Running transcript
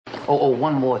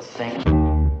One more thing.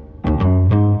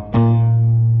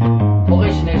 Well,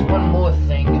 listen, there's one more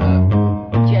thing.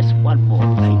 Just one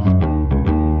more thing.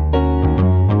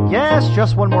 Yes,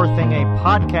 Just One More Thing, a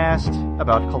podcast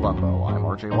about Columbo. I'm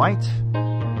RJ White.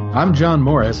 I'm John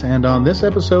Morris, and on this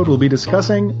episode we'll be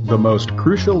discussing The Most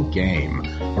Crucial Game.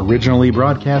 Originally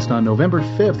broadcast on November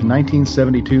 5th,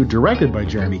 1972, directed by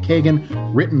Jeremy Kagan,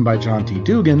 written by John T.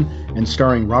 Dugan, and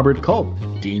starring Robert Culp,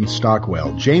 Dean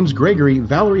Stockwell, James Gregory,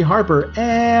 Valerie Harper,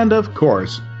 and, of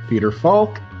course, Peter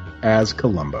Falk as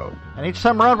Columbo. And each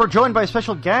time around we're joined by a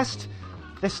special guest.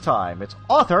 This time it's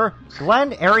author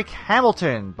Glenn Eric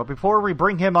Hamilton. But before we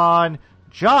bring him on,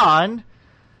 John,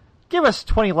 give us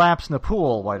 20 laps in the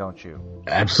pool, why don't you?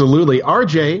 Absolutely.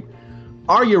 RJ,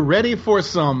 are you ready for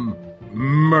some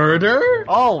murder?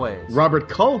 Always. Robert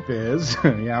Culp is,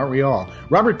 yeah, aren't we all?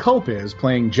 Robert Culp is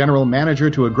playing general manager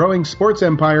to a growing sports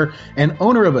empire and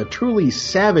owner of a truly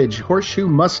savage horseshoe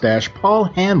mustache, Paul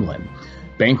Hanlon.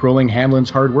 Bankrolling Hanlon's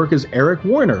hard work is Eric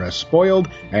Warner, a spoiled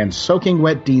and soaking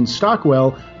wet Dean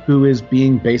Stockwell, who is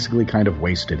being basically kind of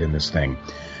wasted in this thing.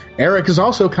 Eric is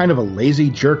also kind of a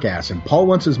lazy jerkass, and Paul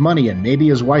wants his money and maybe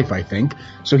his wife, I think,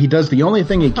 so he does the only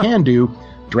thing he can do,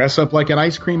 dress up like an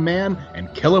ice cream man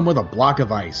and kill him with a block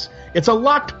of ice. It's a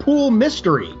locked pool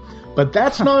mystery. But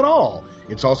that's not all.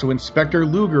 It's also Inspector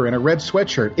Luger in a red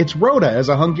sweatshirt. It's Rhoda as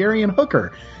a Hungarian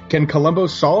hooker. Can Columbo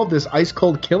solve this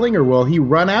ice-cold killing, or will he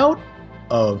run out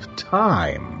of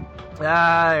time?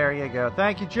 There you go.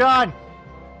 Thank you, John.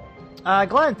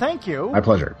 Glenn, thank you. My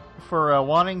pleasure. For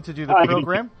wanting to do the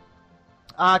program.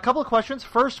 A couple of questions.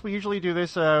 First, we usually do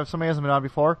this if somebody hasn't been on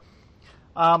before.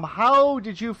 How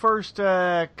did you first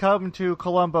come to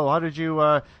Columbo? How did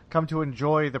you come to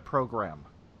enjoy the program?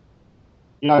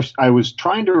 You know, I was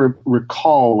trying to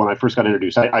recall when I first got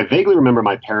introduced. I vaguely remember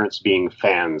my parents being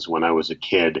fans when I was a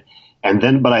kid.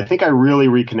 But I think I really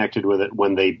reconnected with it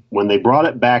when they brought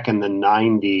it back in the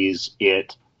 90s,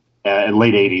 late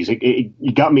 80s.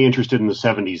 It got me interested in the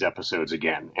 70s episodes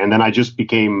again. And then I just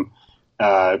became,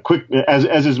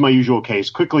 as is my usual case,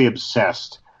 quickly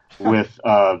obsessed with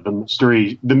the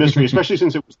mystery, especially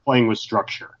since it was playing with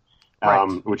structure,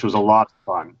 which was a lot of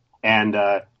fun. And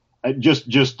I just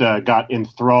got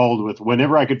enthralled with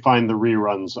whenever I could find the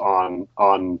reruns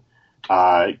on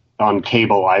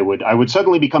cable, I would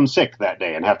suddenly become sick that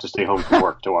day and have to stay home from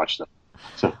work to watch them.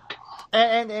 So.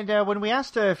 And when we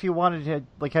asked if you wanted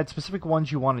to, had specific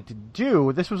ones you wanted to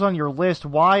do, this was on your list.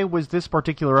 Why was this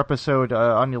particular episode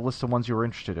on your list of ones you were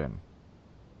interested in?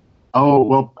 Oh,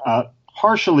 well,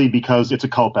 partially because it's a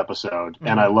Culp episode,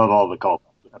 and I love all the Culp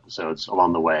episodes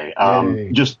along the way.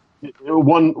 Just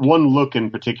one look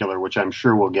in particular, which I'm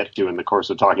sure we'll get to in the course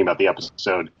of talking about the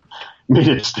episode, made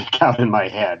it stick out in my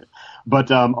head. But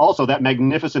also that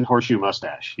magnificent horseshoe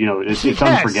mustache. You know, it's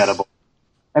unforgettable.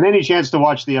 And any chance to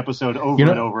watch the episode over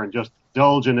and over and just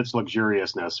indulge in its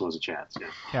luxuriousness was a chance.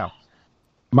 Yeah.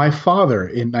 My father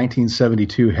in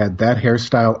 1972 had that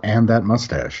hairstyle and that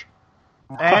mustache.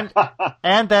 And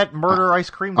that murder ice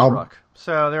cream truck.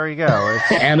 So there you go.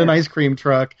 And an ice cream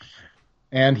truck.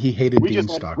 And he hated Dean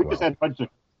Stockwell. We just had bunch of,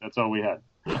 that's all we had.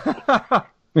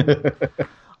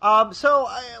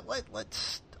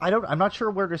 I'm not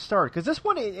sure where to start, because this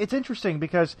one, it's interesting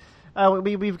because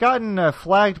we've gotten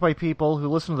flagged by people who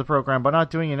listen to the program by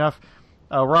not doing enough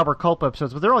Robert Culp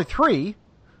episodes, but there are only 3,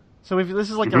 so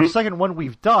this is our second one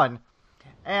we've done,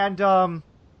 and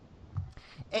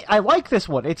I like this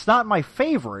one. It's not my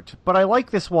favorite, but I like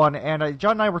this one, and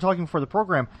John and I were talking before the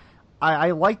program.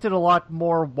 I liked it a lot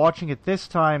more watching it this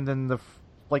time than the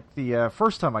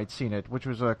first time I'd seen it, which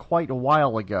was quite a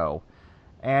while ago,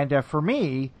 and for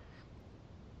me,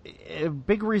 a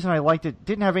big reason I liked it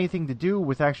didn't have anything to do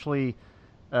with actually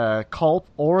Culp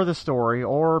or the story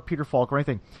or Peter Falk or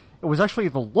anything. It was actually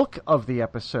the look of the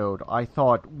episode I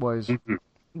thought was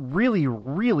really,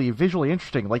 really visually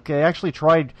interesting. They actually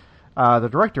tried, the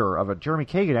director of it, Jeremy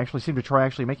Kagan, actually seemed to try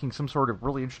actually making some sort of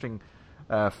really interesting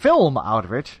film out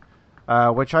of it,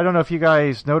 which I don't know if you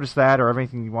guys noticed that or have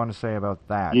anything you want to say about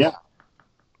that. Yeah,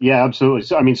 absolutely.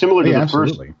 So, I mean, similar to the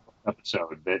absolutely. First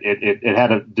episode, it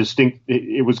had a distinct.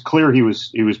 It was clear he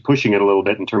was pushing it a little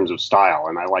bit in terms of style,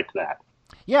 and I liked that.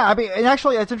 Yeah, I mean, and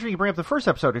actually, it's interesting you bring up the first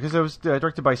episode because it was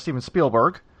directed by Steven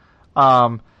Spielberg,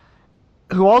 who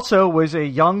also was a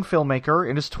young filmmaker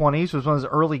in his 20s. Was one of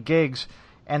his early gigs,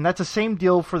 and that's the same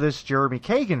deal for this Jeremy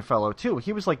Kagan fellow too.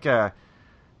 He was I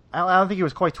don't think he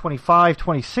was quite 25,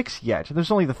 26 yet. This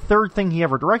is only the third thing he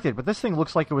ever directed, but this thing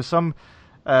looks like it was some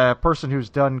person who's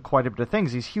done quite a bit of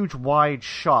things. These huge wide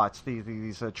shots,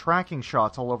 these tracking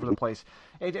shots all over the place.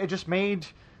 It just made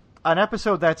an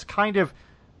episode that's kind of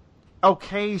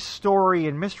okay story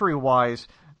and mystery-wise,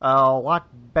 a lot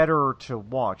better to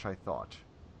watch, I thought.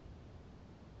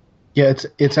 Yeah,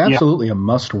 it's absolutely a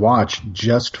must-watch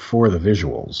just for the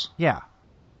visuals. Yeah.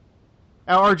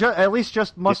 Or at least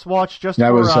just must-watch just That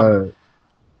for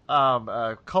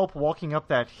was, Culp walking up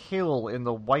that hill in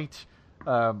the white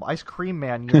ice cream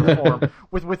man uniform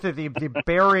with the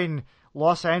barren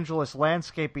Los Angeles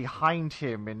landscape behind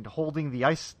him and holding the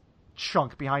ice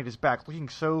chunk behind his back, looking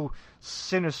so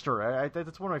sinister.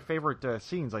 That's one of my favorite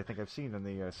scenes I think I've seen in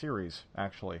the series,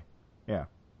 actually. Yeah.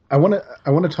 I want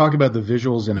to talk about the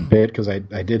visuals in a bit because I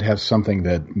did have something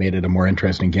that made it a more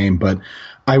interesting game, but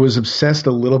I was obsessed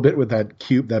a little bit with that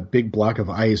cube, that big block of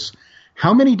ice.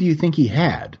 How many do you think he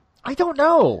had? I don't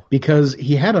know. Because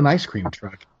he had an ice cream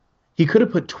truck. He could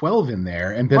have put 12 in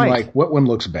there and been like, what one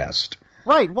looks best?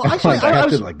 Right. Well, actually, I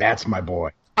was that's my boy.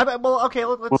 Okay,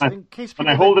 let's in case when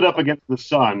I hold it up against the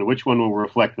sun, which one will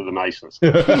reflect the nicest?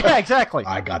 Yeah, exactly.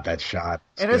 I got that shot.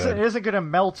 It isn't going to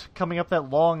melt coming up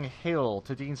that long hill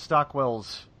to Dean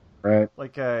Stockwell's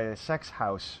like a sex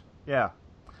house. Yeah.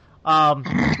 Well,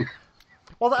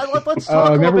 let's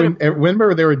talk.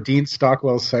 Remember there were Dean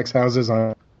Stockwell's sex houses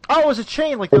on. Oh, it was a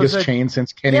chain, like biggest chain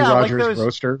since Kenny Rogers like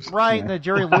Roasters, right? And the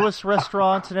Jerry Lewis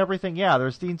restaurants and everything. Yeah,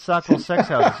 there's Dean Stockwell's sex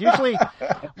houses. Usually,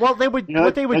 well, what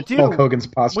they would do, Hulk Hogan's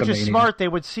which is smart. They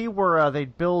would see where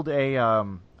they'd build a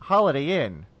Holiday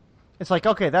Inn. It's like,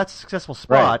 okay, that's a successful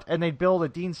spot, and they'd build a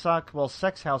Dean Stockwell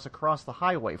sex house across the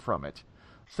highway from it.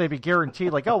 So they'd be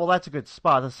guaranteed, like, oh, well, that's a good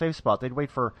spot, a safe spot. They'd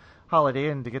wait for Holiday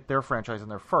Inn to get their franchise in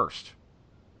there first.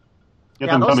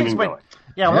 When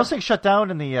those things shut down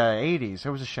in the 80s.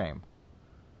 It was a shame.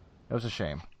 It was a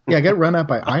shame. Yeah, I got run out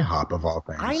by IHOP of all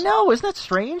things. I know, isn't that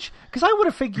strange? Because I would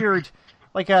have figured,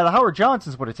 like, the Howard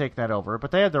Johnsons would have taken that over, but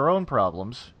they had their own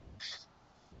problems.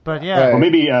 But yeah, well,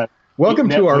 maybe. Welcome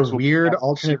to our weird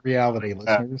alternate reality,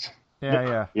 listeners.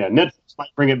 Yeah. Netflix might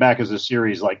bring it back as a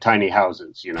series like Tiny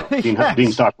Houses. You know,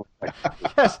 Dean Stockwell.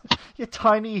 Yes, your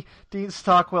tiny Dean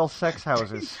Stockwell sex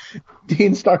houses.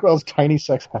 Dean Stockwell's tiny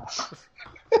sex house.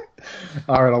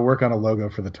 All right, I'll work on a logo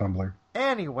for the Tumblr.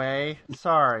 Anyway,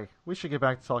 sorry. We should get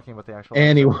back to talking about the actual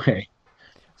Anyway.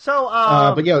 So,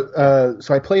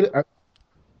 so I played...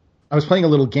 I was playing a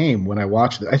little game when I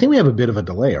watched it. I think we have a bit of a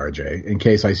delay, RJ, in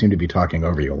case I seem to be talking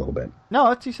over you a little bit.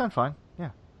 No, you sound fine. Yeah.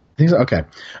 Okay.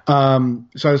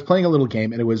 So I was playing a little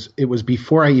game, and it was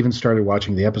before I even started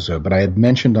watching the episode, but I had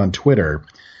mentioned on Twitter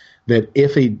that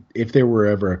if there were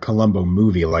ever a Columbo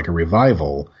movie, like a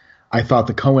revival, I thought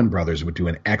the Coen brothers would do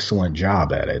an excellent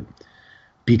job at it,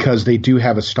 because they do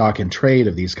have a stock and trade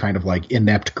of these kind of like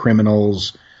inept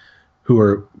criminals who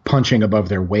are punching above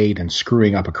their weight and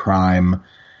screwing up a crime,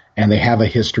 and they have a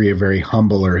history of very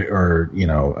humble or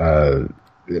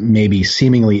maybe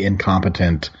seemingly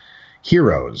incompetent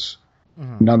heroes,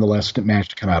 nonetheless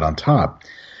managed to come out on top.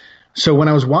 So when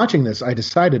I was watching this, I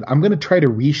decided I'm going to try to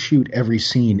reshoot every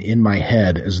scene in my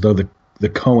head as though the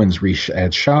Coens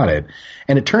had shot it.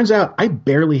 And it turns out I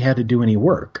barely had to do any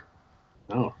work.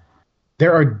 Oh.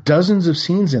 There are dozens of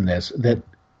scenes in this that,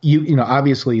 you know,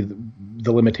 obviously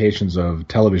the limitations of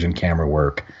television camera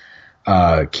work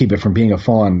keep it from being a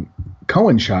full-on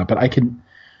Coen shot, but I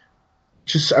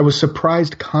was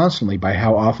surprised constantly by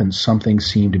how often something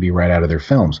seemed to be right out of their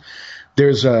films.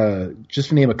 There's just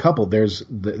to name a couple, there's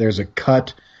a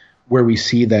cut where we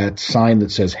see that sign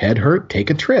that says "Head hurt, take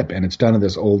a trip," and it's done in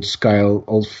this old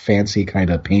fancy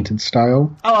kind of painted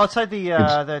style. Oh, outside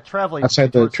the travel agency.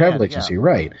 Outside the travel agency,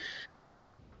 right.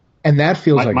 And that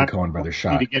feels like a Coen Brothers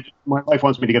shot. My wife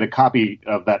wants me to get a copy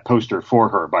of that poster for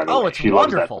her, by the way. Oh, it's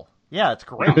wonderful. Yeah, it's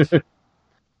great.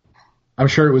 I'm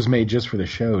sure it was made just for the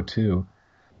show, too.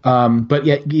 But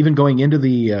yeah, even going into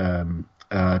the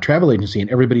travel agency, and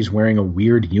everybody's wearing a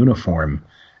weird uniform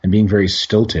and being very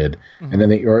stilted. Mm-hmm. And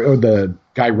then or the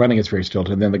guy running is very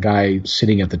stilted, and then the guy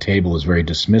sitting at the table is very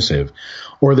dismissive.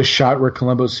 Or the shot where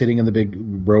Columbo's sitting in the big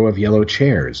row of yellow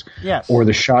chairs. Yes. Or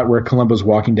the shot where Columbo's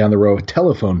walking down the row of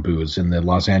telephone booths in the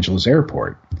Los Angeles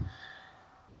airport.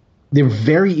 They're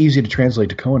very easy to translate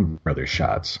to Coen Brothers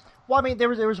shots. Well, I mean, there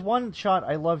was one shot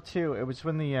I loved too. It was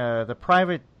when the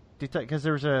private detective, because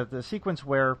there was the sequence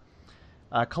where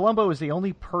Columbo is the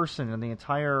only person in the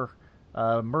entire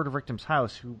murder victim's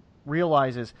house who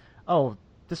realizes, oh,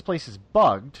 this place is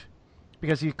bugged,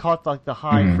 because he caught like the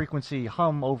high frequency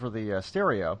hum over the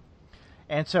stereo,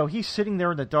 and so he's sitting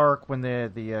there in the dark when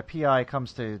the PI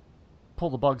comes to pull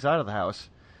the bugs out of the house,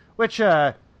 which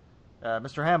Mr.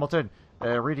 Hamilton.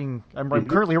 I'm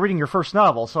currently reading your first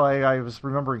novel, so I was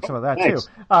remembering some of that too.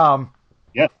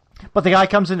 Yeah. But the guy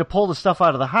comes in to pull the stuff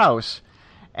out of the house,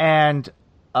 and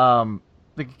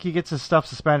he gets his stuff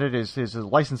suspended, his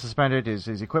license suspended,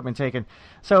 his equipment taken.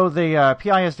 So the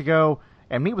PI has to go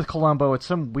and meet with Columbo at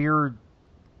some weird,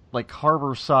 like,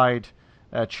 harborside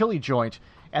chili joint.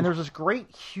 And there's this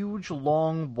great, huge,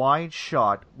 long, wide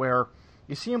shot where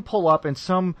you see him pull up in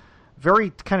some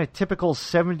very kind of typical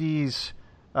 70s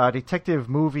detective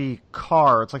movie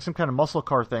car. It's like some kind of muscle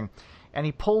car thing. And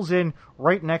he pulls in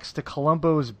right next to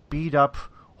Columbo's beat-up,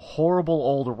 horrible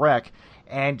old wreck.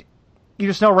 And you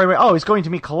just know right away, oh, he's going to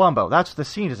meet Columbo. That's what the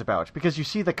scene is about. Because you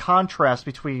see the contrast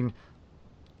between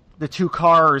the two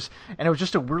cars, and it was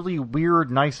just a really weird,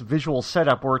 nice visual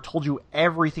setup where it told you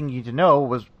everything you need to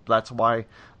know. That's why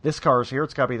this car is here.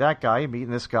 It's got to be that guy meeting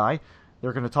this guy.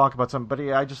 They're going to talk about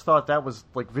somebody. I just thought that was,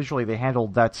 like, visually they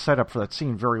handled that setup for that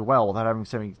scene very well without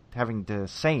having to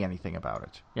say anything about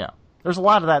it. Yeah, there's a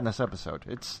lot of that in this episode.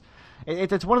 It's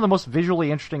one of the most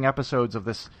visually interesting episodes of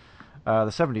this the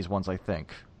 70s ones, I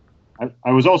think.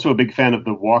 I was also a big fan of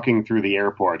the walking through the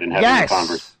airport and having a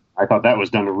conversation. I thought that was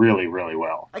done really, really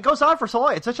well. It goes on for so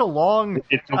long. It's such a long,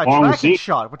 long tracking scene.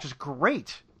 shot, which is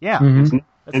great. Yeah. Mm-hmm.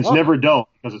 It's never dull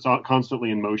because it's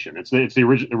constantly in motion. It's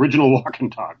the original walk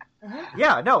and talk.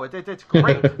 Yeah, no, it's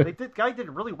great. Guy did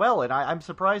it really well, and I'm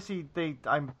surprised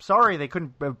I'm sorry they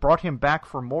couldn't have brought him back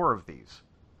for more of these.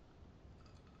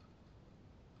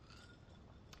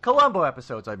 Columbo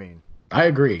episodes, I mean. I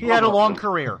agree. He had a long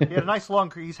career. He's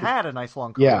had a nice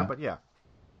long career, yeah. But yeah.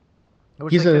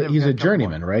 He's a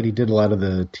journeyman, right? He did a lot of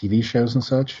the TV shows and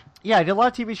such. Yeah, he did a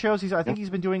lot of TV shows. I think he's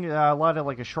been doing a lot of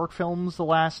like short films the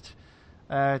last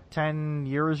 10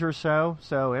 years or so.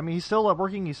 So I mean, he's still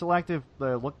working. He's still active.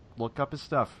 Look up his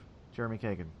stuff, Jeremy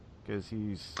Kagan, because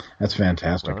that's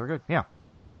fantastic. Very good. Yeah.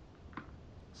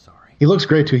 Sorry. He looks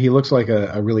great too. He looks like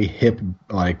a really hip,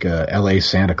 like L.A.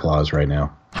 Santa Claus right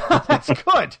now. That's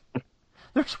good.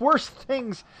 There's worse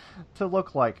things to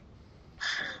look like.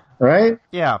 Right?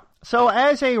 Yeah. So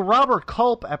as a Robert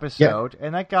Culp episode,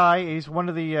 and that guy is one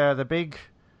of the big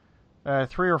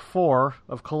 3 or 4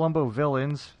 of Columbo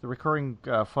villains, the recurring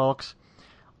folks.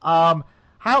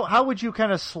 How would you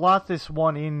kind of slot this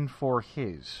one in for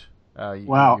his? You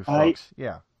folks?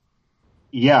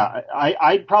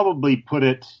 I'd probably put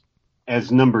it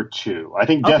as number 2. I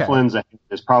think Death Lens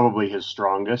is probably his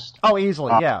strongest. Oh,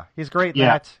 easily, yeah. He's great in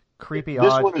that. Creepy,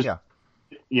 odd,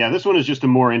 this one is just a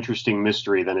more interesting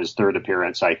mystery than his third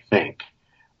appearance, I think.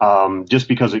 Just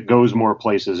because it goes more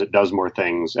places, it does more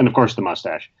things, and of course the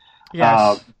mustache.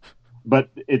 Yes. But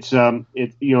it's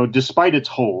despite its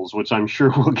holes, which I'm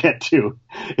sure we'll get to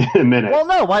in a minute. Well,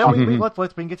 no, why don't we let's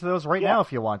get to those right now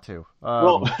if you want to.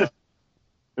 Well,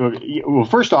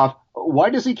 first off, why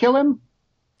does he kill him?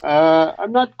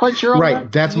 I'm not quite sure.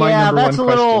 Right, that's my number one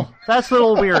question. That's a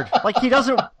little weird. Like he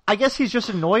doesn't. I guess he's just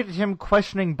annoyed at him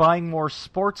questioning buying more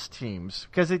sports teams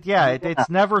because it's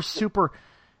never super.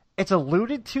 It's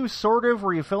alluded to sort of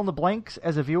where you fill in the blanks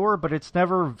as a viewer, but it's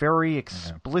never very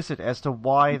explicit as to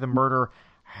why the murder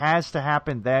has to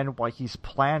happen then, why he's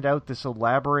planned out this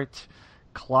elaborate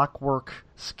clockwork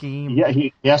scheme. Yeah,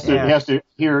 he has to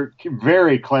adhere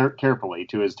very carefully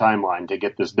to his timeline to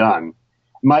get this done.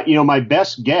 My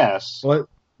best guess,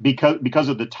 because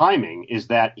of the timing, is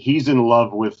that he's in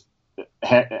love with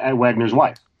Wagner's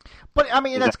wife. But I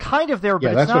mean, that's kind of there.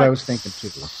 But that's it's not what I was thinking too.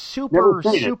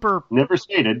 Super. Never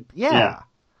stated. Yeah.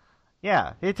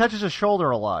 It touches his shoulder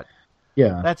a lot.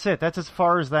 Yeah, that's it. That's as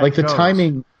far as that. Like the goes.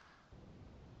 timing.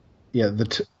 Yeah,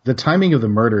 the timing of the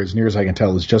murder, as near as I can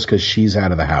tell, is just because she's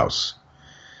out of the house.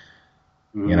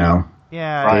 Mm-hmm. You know.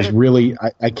 Yeah. There's really,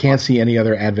 I can't see any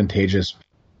other advantageous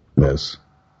this.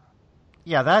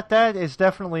 Yeah, that is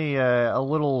definitely a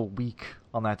little weak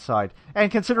on that side. And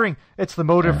considering it's the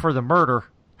motive for the murder,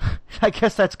 I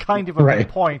guess that's kind of a good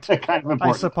point.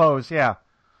 I suppose, yeah.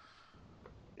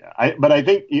 But I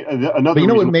think another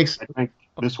reason what makes I think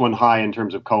this one high in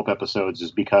terms of Culp episodes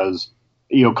is because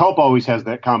Culp always has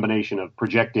that combination of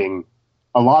projecting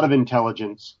a lot of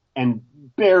intelligence and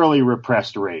barely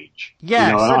repressed rage.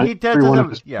 Yes, he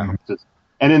does. Yeah.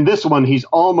 And in this one, he's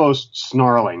almost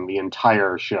snarling the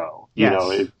entire show.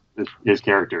 Yes. His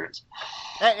character is.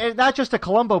 And not just to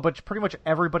Columbo, but pretty much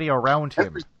everybody around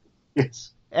him.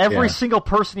 Every single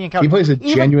person he encounters. He plays a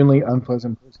genuinely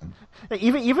unpleasant person.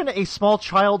 Even a small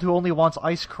child who only wants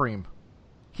ice cream.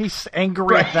 He's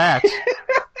angry at that.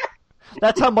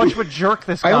 That's how much of a jerk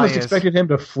this guy is. I almost expected him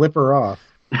to flip her off.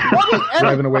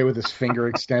 Driving away with his finger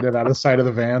extended out of the side of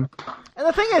the van. And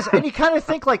the thing is, and you kind of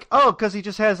think because he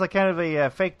just has kind of a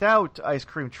faked out ice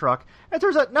cream truck. And it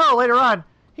turns out, no, later on,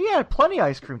 he had plenty of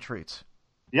ice cream treats.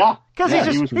 Yeah. Because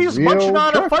he's munching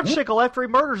on a fudgesicle after he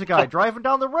murders a guy driving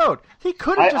down the road. He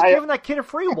could have just given that kid a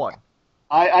free one.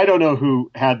 I don't know who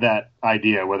had that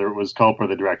idea, whether it was Culp or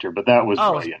the director, but that was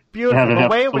brilliant.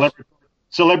 Beautiful.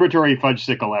 celebratory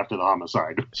fudgesicle after the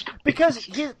homicide. Because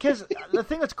the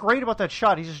thing that's great about that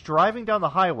shot, he's just driving down the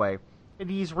highway, and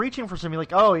he's reaching for something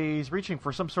he's reaching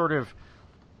for some sort of,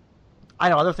 I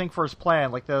don't know, other thing for his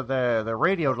plan, like the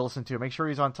radio to listen to, make sure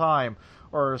he's on time,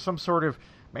 or some sort of,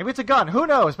 maybe it's a gun, who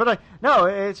knows? But no,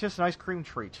 it's just an ice cream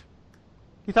treat.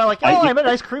 He thought, I'm in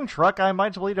an ice cream truck, I might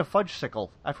as well eat a fudgesicle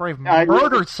after I've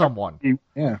murdered someone.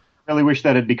 Yeah. I really wish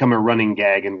that had become a running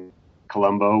gag in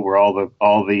Columbo, where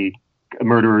all the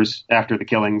murderers after the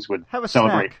killings would have a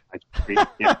celebrate.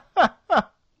 Yeah.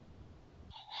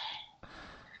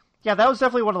 Yeah, that was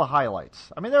definitely one of the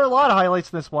highlights. I mean, there are a lot of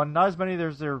highlights in this one. Not as many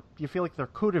you feel like there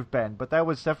could have been, but that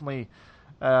was definitely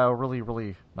a really,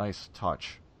 really nice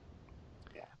touch.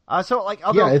 Yeah.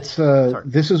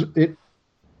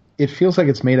 It feels like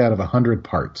it's made out of 100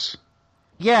 parts.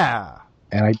 Yeah.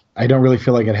 And I don't really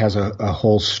feel like it has a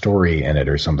whole story in it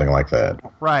or something like that.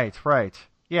 Right.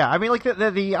 Yeah, I mean, like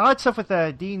the odd stuff with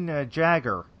Dean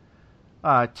Jagger,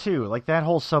 too. Like that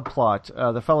whole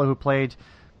subplot. The fellow who played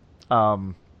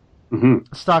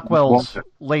Stockwell's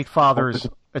late father's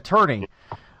attorney.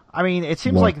 I mean, it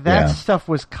seems like that stuff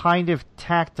was kind of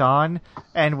tacked on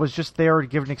and was just there to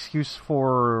give an excuse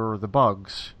for the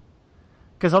bugs.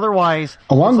 Because otherwise...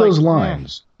 Along those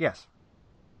lines... Yes.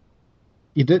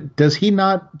 Did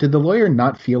the lawyer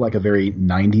not feel like a very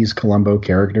 90s Columbo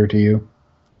character to you?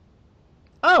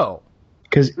 Oh.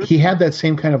 Because he had that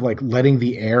same kind of like letting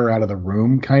the air out of the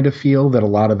room kind of feel that a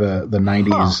lot of the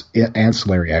 90s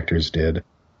ancillary actors did.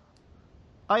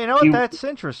 Oh, you know what? That's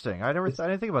interesting. I didn't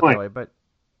think about it that way, but...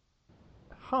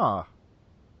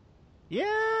 Yeah,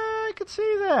 I could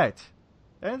see that.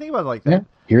 I didn't think about it like that. Yeah,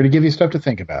 here to give you stuff to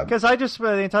think about. Because I just,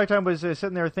 the entire time, was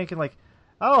sitting there thinking like,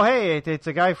 oh, hey, it's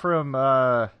a guy from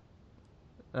Bad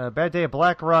Day at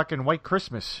Black Rock and White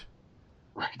Christmas.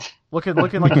 Right. Looking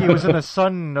like he was in the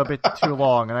sun a bit too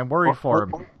long, and I'm worried for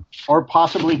him. Or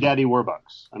possibly Daddy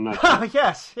Warbucks. I'm not sure.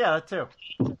 Yes, yeah, that too.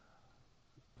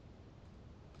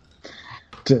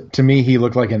 To me, he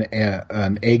looked like an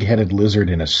egg-headed lizard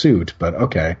in a suit, but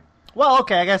okay. Well,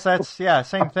 okay, I guess that's,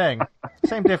 same thing.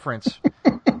 Same difference.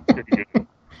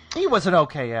 He was an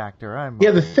okay actor.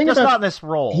 The thing just about, not in this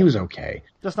role. He was okay.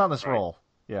 Just not in this role.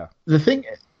 Yeah. The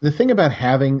thing about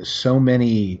having so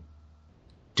many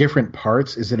different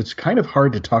parts is that it's kind of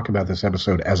hard to talk about this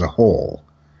episode as a whole.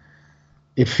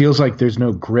 It feels like there's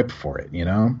no grip for it, you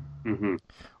know? Mm-hmm.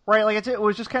 Right, like it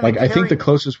was just kind of I think the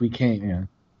closest we came,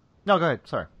 No, go ahead.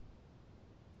 Sorry.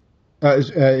 I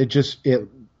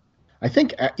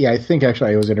think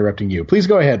actually I was interrupting you. Please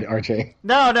go ahead, RJ.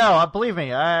 No, believe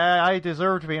me, I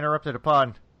deserve to be interrupted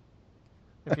upon.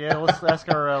 If you let's ask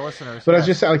our listeners. But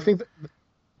I think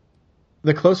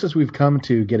the closest we've come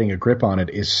to getting a grip on it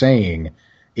is saying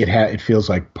it feels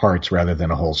like parts rather than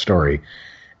a whole story.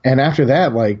 And after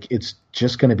that, like, it's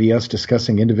just going to be us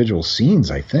discussing individual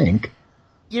scenes, I think.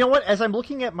 You know what? As I'm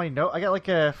looking at my note, I got like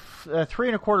 3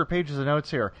 1/4 pages of notes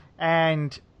here,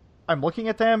 and I'm looking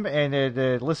at them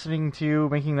and listening to you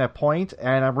making that point,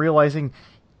 and I'm realizing,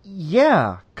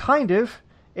 yeah, kind of.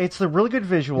 It's the really good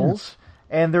visuals,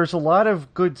 and there's a lot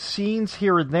of good scenes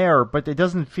here and there, but it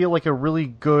doesn't feel like a really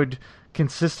good,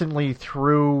 consistently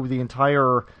through the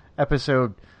entire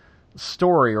episode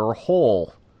story or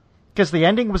whole. Because the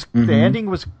ending was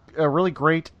a really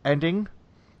great ending.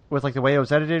 With like the way it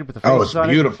was edited, with the faces on it. Oh,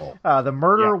 it's beautiful. The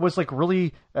murder was like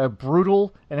really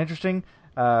brutal and interesting.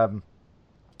 The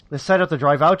setup, the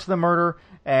drive out to the murder,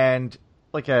 and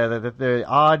like the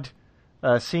odd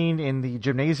scene in the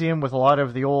gymnasium with a lot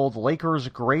of the old Lakers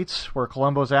greats, where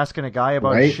Columbo's asking a guy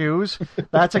about shoes.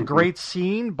 That's a great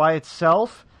scene by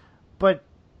itself. But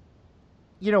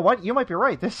you know what? You might be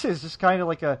right. This is just kind of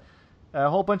like a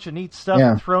whole bunch of neat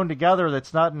stuff thrown together.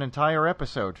 That's not an entire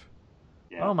episode.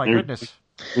 Yeah, oh my goodness.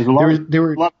 There's a lot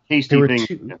of tasty things.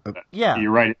 Yeah,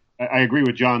 you're right. I agree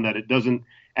with John that it doesn't,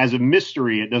 as a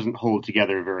mystery, it doesn't hold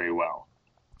together very well.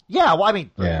 Yeah, well, I mean,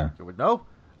 you would know.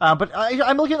 But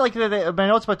I'm looking at like my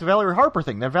notes about the Valerie Harper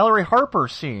thing. The Valerie Harper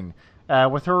scene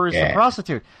with her as the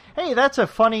prostitute. Hey, that's a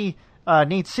funny,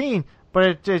 neat scene,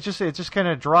 but it just kind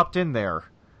of dropped in there,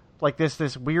 like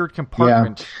this weird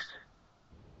compartment.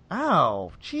 Yeah.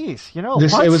 Oh, jeez, you know,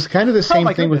 it was kind of the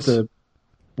same thing with the.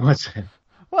 What's it?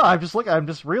 Well, I'm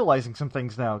just realizing some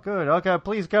things now. Good. Okay,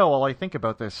 please go while I think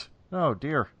about this. Oh,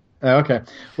 dear. Okay.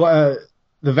 Well,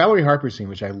 the Valerie Harper scene,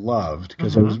 which I loved,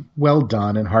 because it was well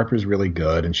done, and Harper's really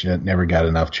good, and she never got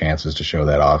enough chances to show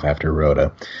that off after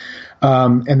Rhoda.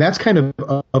 And that's kind of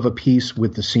a piece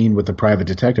with the scene with the private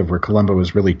detective where Columbo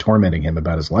was really tormenting him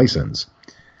about his license.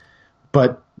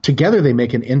 But together they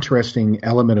make an interesting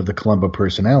element of the Columbo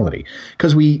personality,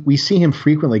 because we see him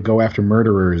frequently go after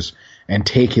murderers and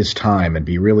take his time and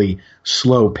be really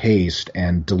slow paced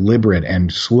and deliberate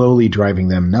and slowly driving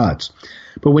them nuts.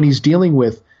 But when he's dealing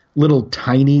with little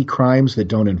tiny crimes that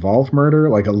don't involve murder,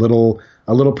 like a little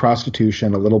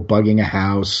prostitution, a little bugging a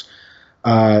house,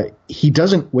 he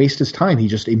doesn't waste his time. He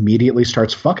just immediately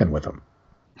starts fucking with them.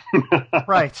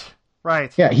 Right.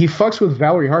 Yeah, he fucks with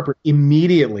Valerie Harper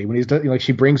immediately when he's done, like,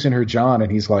 she brings in her John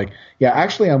and he's like, yeah,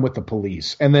 actually I'm with the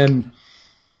police. And then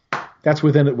that's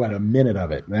within, a minute of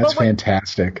it. That's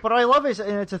fantastic. But I love it,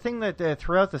 and it's a thing that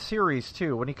throughout the series,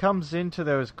 too, when he comes into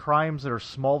those crimes that are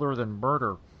smaller than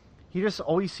murder, he just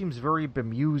always seems very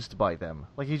bemused by them.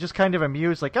 Like, he's just kind of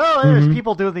amused, like, oh, there's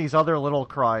people doing these other little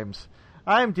crimes.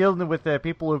 I'm dealing with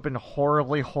people who've been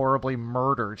horribly, horribly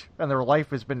murdered, and their life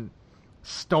has been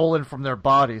stolen from their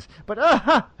bodies. But,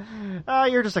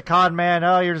 you're just a con man.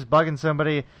 Oh, you're just bugging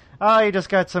somebody. Oh, you just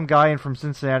got some guy in from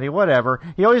Cincinnati. Whatever.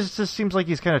 He always just seems like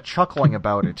he's kind of chuckling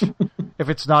about it, if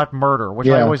it's not murder, which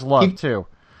I always love, too.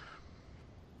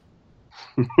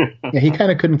 Yeah, he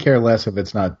kind of couldn't care less if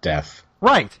it's not death.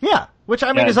 Right, yeah. Which,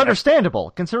 I mean, is understandable,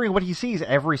 considering what he sees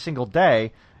every single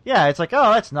day. Yeah, it's like,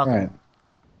 oh, that's nothing. Right.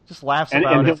 Just laughs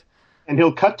about it. And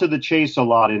he'll cut to the chase a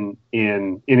lot in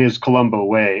his Columbo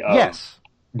way of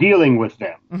dealing with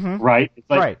them, right? It's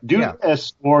like, do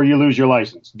this or you lose your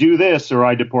license. Do this or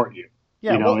I deport you.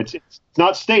 Yeah, it's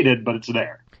not stated, but it's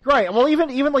there. Right. Well,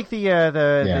 even like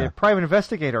the private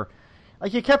investigator,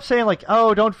 like, he kept saying, like,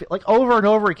 oh, don't like, over and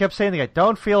over he kept saying, like,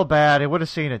 don't feel bad, I would have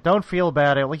seen it, don't feel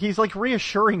bad. Like, he's like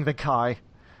reassuring the guy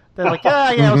that, like,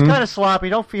 it was kind of sloppy,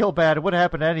 don't feel bad, it would have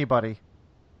happened to anybody.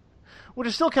 Which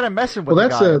is still kind of messing with the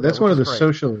guy. That's one of the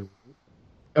social,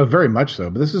 very much so,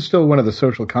 but this is still one of the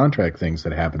social contract things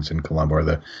that happens in Columbo, or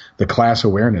the class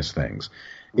awareness things,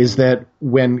 is that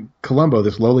when Columbo,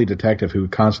 this lowly detective who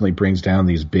constantly brings down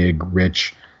these big,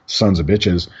 rich sons of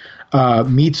bitches,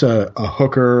 meets a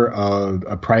hooker,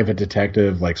 a private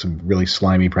detective, like some really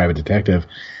slimy private detective,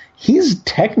 he's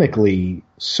technically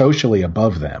socially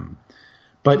above them.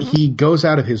 But he goes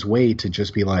out of his way to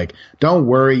just be like, don't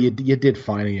worry, you did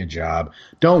fine in your job.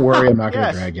 Don't worry, I'm not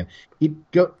going to drag you.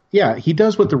 He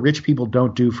does what the rich people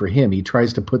don't do for him. He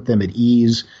tries to put them at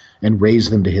ease and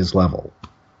raise them to his level.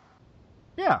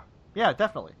 Yeah,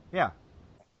 definitely, yeah.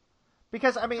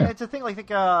 Because, I mean, it's a thing, like, I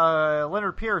think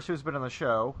Leonard Pierce, who's been on the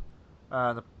show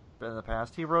in the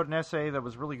past, he wrote an essay that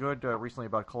was really good recently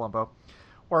about Columbo,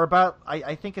 or about,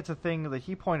 I think it's a thing that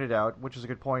he pointed out, which is a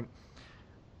good point,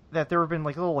 that there have been,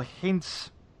 like, little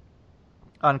hints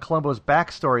on Columbo's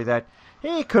backstory that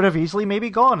he could have easily maybe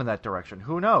gone in that direction.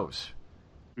 Who knows?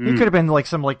 He could have been, like,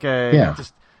 some, like,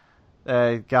 just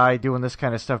a guy doing this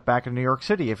kind of stuff back in New York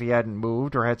City if he hadn't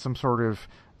moved or had some sort of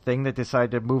thing that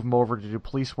decided to move him over to do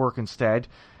police work instead.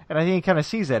 And I think he kind of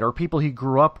sees that. Or people he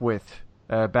grew up with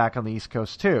back on the East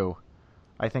Coast, too.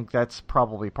 I think that's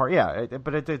probably part... Yeah,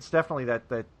 but it's definitely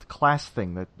that class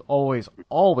thing that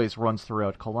always runs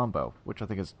throughout Columbo, which I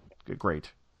think is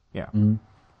great. Yeah.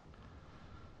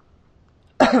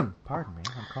 Pardon me,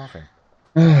 I'm coughing.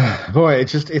 Boy,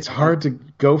 it's hard to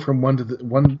go from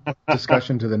one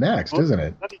discussion to the next, isn't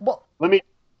it?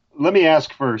 Let me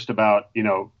ask first about,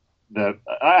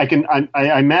 I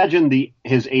imagine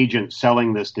his agent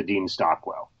selling this to Dean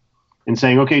Stockwell and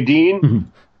saying, okay,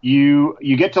 Dean, you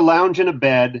get to lounge in a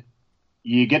bed,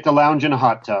 you get to lounge in a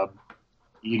hot tub,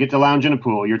 you get to lounge in a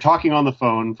pool. You're talking on the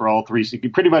phone for all three.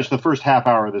 Pretty much the first half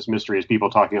hour of this mystery is people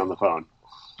talking on the phone.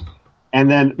 And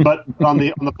then, but on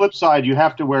the flip side, you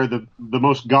have to wear the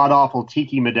most god awful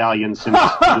tiki medallion since.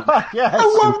 Yes,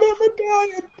 I love that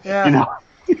medallion.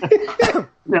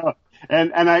 Yeah.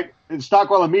 And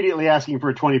Stockwell immediately asking for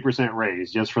a 20%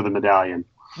 raise just for the medallion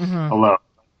alone.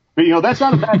 But that's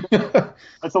not a bad.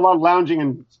 That's a lot of lounging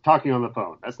and talking on the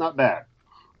phone. That's not bad.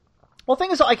 Well, the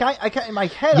thing is, I in my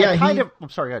head, I'm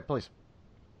sorry, go ahead, please.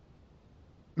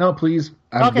 No, please.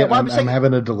 I'm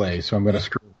having a delay, so I'm going to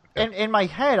screw. In my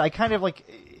head, I kind of like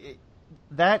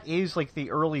that is like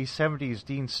the early 70s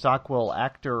Dean Stockwell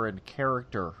actor and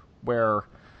character, where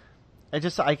I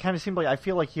kind of seem like I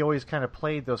feel like he always kind of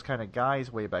played those kind of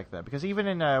guys way back then. Because even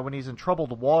in when he's in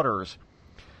Troubled Waters,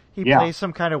 he plays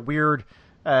some kind of weird,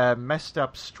 messed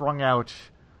up, strung out,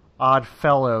 odd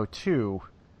fellow too.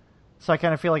 So I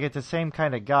kind of feel like it's the same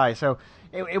kind of guy. So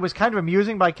it was kind of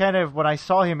amusing, but I kind of, when I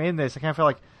saw him in this, I kind of felt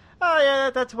like, oh yeah,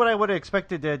 that's what I would have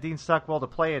expected Dean Stockwell to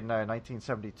play in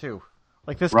 1972.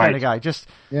 Like this kind of guy, just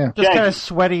kind of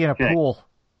sweaty in a pool.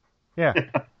 Yeah.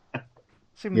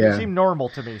 Seemed normal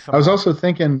to me. Somehow. I was also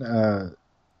thinking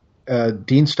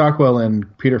Dean Stockwell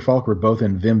and Peter Falk were both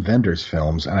in Wim Wenders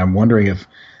films, and I'm wondering if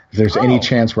there's any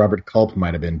chance Robert Culp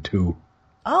might have been too.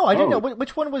 Oh, I didn't know.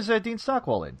 Which one was Dean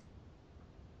Stockwell in?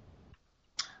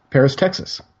 Paris,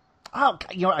 Texas. Oh,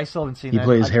 I still haven't seen He that.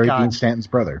 plays Harry God. Dean Stanton's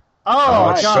brother. Oh,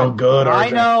 it's God. so good. I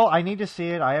RJ. know. I need to see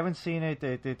it. I haven't seen it.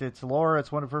 It's Laura.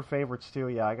 It's one of her favorites, too.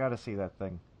 Yeah, I got to see that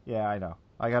thing. Yeah, I know.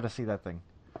 I got to see that thing.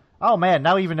 Oh, man,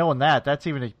 now even knowing that's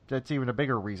even a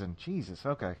bigger reason. Jesus,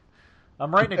 okay.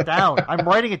 I'm writing it down. I'm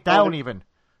writing it down even.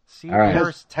 See, all right.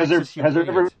 Paris, Texas, has there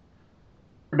ever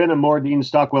been a more Dean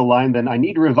Stockwell line than "I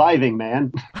need reviving,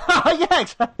 man"? Yeah,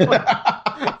 exactly.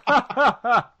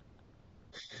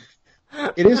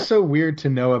 It is so weird to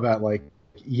know about like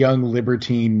young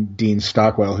libertine Dean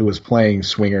Stockwell, who was playing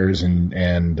swingers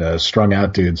and strung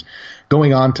out dudes,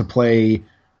 going on to play.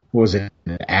 What was it,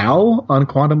 Al on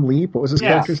Quantum Leap? What was his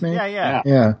character's name?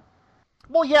 Yeah.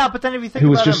 Well, yeah, but then if you think who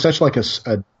about was just him, such like a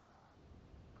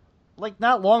like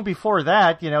not long before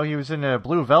that, he was in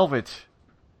Blue Velvet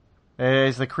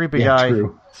as the creepy Yeah, guy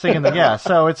true. singing the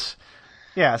so it's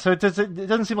so it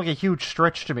doesn't seem like a huge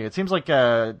stretch to me. It seems like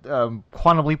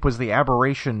Quantum Leap was the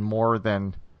aberration more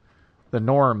than the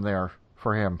norm there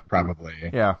for him. probably.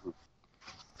 Yeah.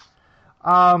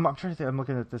 I'm trying to think. I'm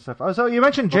looking at this stuff. Oh, so you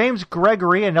mentioned James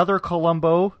Gregory, another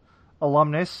Columbo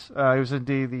alumnus. He was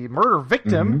indeed the murder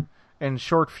victim in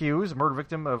Short Fuse, murder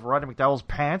victim of Rodney McDowell's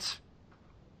pants.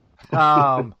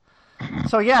 So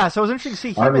it was interesting to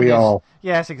see him Aren't in we this. all?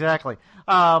 Yes, exactly.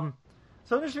 So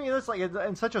interesting that's like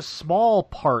in such a small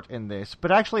part in this,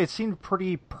 but actually it seemed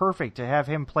pretty perfect to have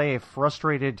him play a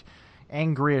frustrated,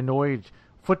 angry, annoyed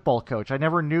football coach. I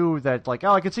never knew that,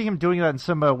 I could see him doing that in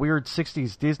some weird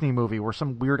 60s Disney movie where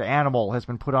some weird animal has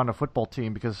been put on a football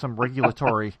team because of some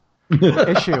regulatory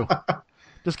issue.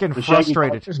 Just getting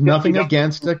frustrated. There's nothing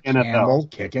against a camel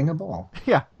kicking a ball.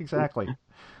 Yeah, exactly.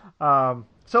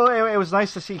 So it was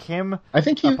nice to see him I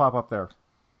think he pop up there.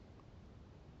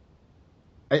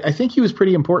 I think he was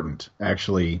pretty important,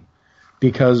 actually,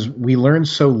 because we learned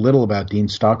so little about Dean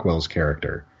Stockwell's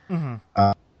character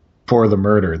for the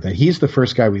murder that he's the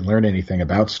first guy we learned anything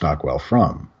about Stockwell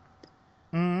from.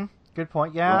 Good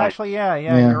point. Yeah, Right. actually, yeah,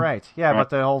 you're right. Yeah, about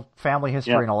the whole family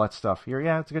history and all that stuff.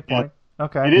 It's a good point.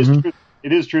 Okay. It is true.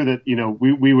 It is true that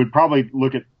we would probably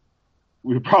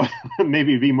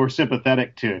maybe be more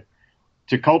sympathetic to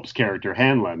Culp's character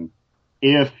Hanlon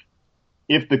if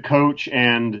the coach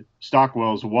and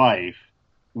Stockwell's wife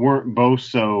weren't both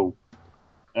so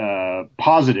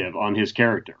positive on his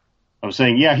character. I was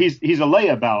saying, he's a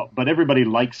layabout, but everybody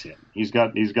likes him. He's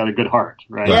got a good heart,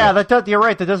 right? Yeah, you're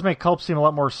right. That does make Culp seem a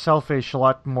lot more selfish, a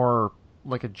lot more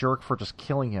like a jerk for just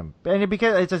killing him. And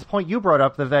because it's this point you brought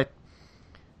up that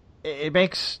it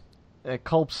makes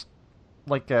Culp's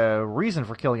reason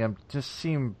for killing him just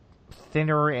seem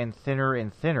thinner and thinner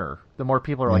and thinner. The more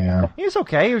people are like, he's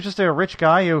okay. He was just a rich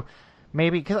guy who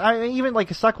maybe even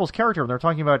like Stockwell's character when they're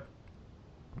talking about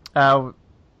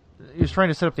he was trying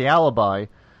to set up the alibi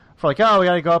for we got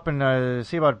to go up and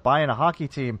see about buying a hockey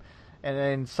team. And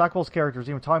then Stockwell's character is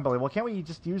even talking about, can't we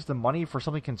just use the money for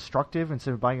something constructive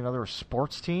instead of buying another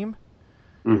sports team?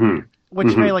 Mm-hmm.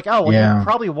 Which may you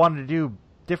probably wanted to do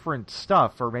different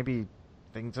stuff, or maybe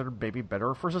things that are maybe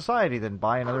better for society than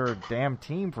buy another damn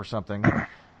team for something.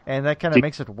 And that kind of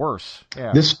makes it worse.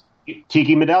 Yeah. This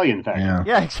Tiki Medallion factor.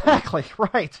 Yeah, exactly.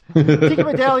 Right. Tiki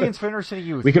Medallions for Inner City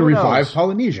Youth. We can Who revive knows?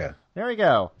 Polynesia. There you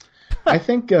go. I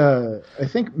think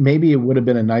maybe it would have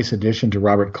been a nice addition to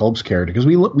Robert Culp's character because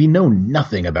we know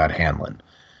nothing about Hanlon,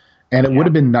 and it would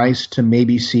have been nice to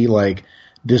maybe see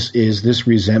this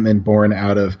resentment born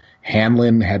out of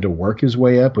Hanlon had to work his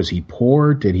way up. Was he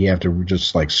poor? Did he have to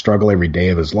just struggle every day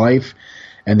of his life?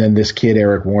 And then this kid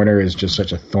Eric Warner is just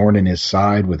such a thorn in his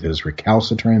side with his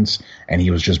recalcitrance, and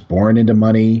he was just born into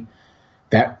money.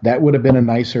 That would have been a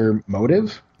nicer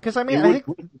motive. Because I think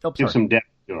give some depth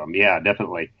to him. Yeah,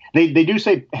 definitely. They do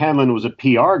say Hanlon was a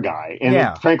PR guy,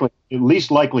 and frankly, the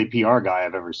least likely PR guy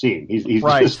I've ever seen. He's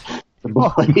right. Just the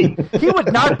bully. He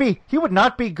would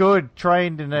not be good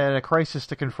trying in a crisis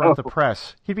to confront the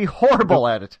press. He'd be horrible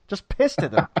at it. Just pissed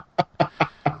at them.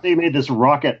 They made this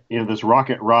rocket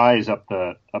rise up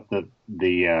the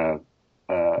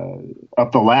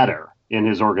ladder in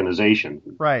his organization.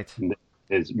 Right.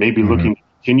 Is maybe looking to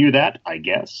continue that, I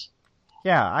guess.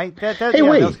 Yeah, that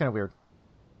wait. was kind of weird.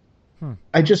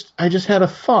 I just had a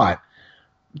thought.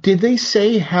 Did they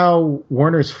say how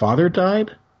Warner's father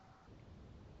died?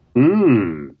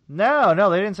 No,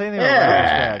 they didn't say anything about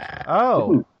Warner's dad.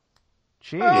 Oh,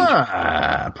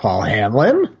 jeez. Paul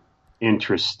Hanlon.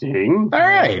 Interesting. All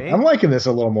right, I'm liking this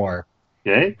a little more.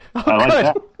 Okay, Oh, I like good.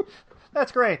 that.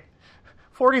 That's great.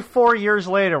 44 years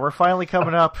later, we're finally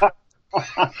coming up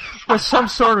with some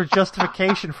sort of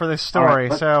justification for this story.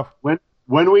 Right, so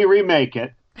when we remake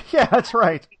it, yeah, that's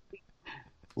right.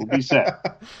 we'll be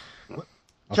set.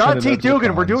 John T.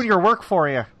 Dugan, we're doing your work for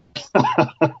you.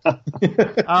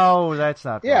 Oh, that's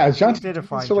not. Yeah, right. John He did a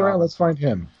fine still job. around. Let's find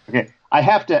him. Okay, I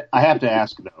have to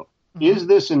ask though: is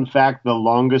this in fact the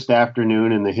longest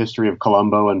afternoon in the history of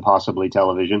Columbo and possibly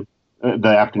television? The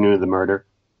afternoon of the murder,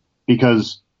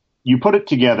 because you put it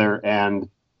together and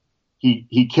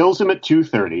he kills him at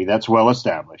 2:30. That's well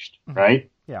established, right?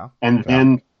 Yeah. And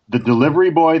then the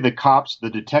delivery boy, the cops, the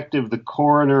detective, the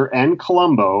coroner, and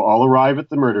Columbo all arrive at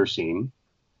the murder scene.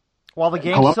 While the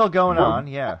game's still going on,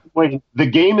 yeah. Wait, the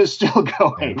game is still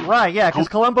going. Right, yeah, because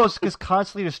Columbo's is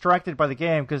constantly distracted by the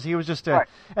game because he was just, Right.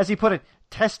 as he put it,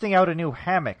 testing out a new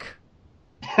hammock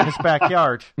in his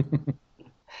backyard.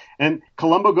 And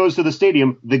Columbo goes to the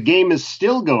stadium. The game is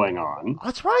still going on.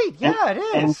 That's right, yeah, it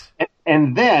is.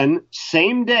 And then,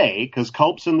 same day, because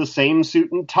Culp's in the same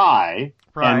suit and tie,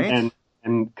 Right.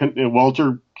 and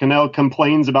Walter Cannell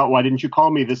complains about, why didn't you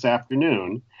call me this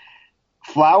afternoon?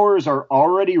 Flowers are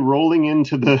already rolling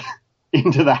into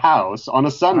the house on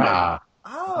a Sunday.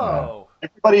 Oh.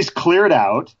 Everybody's cleared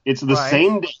out. It's the Right.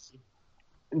 same day.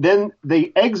 Then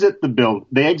they exit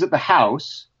the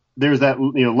house. There's that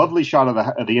lovely shot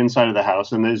of the inside of the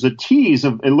house, and there's a tease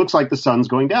of it looks like the sun's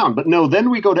going down. But no, then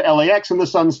we go to LAX and the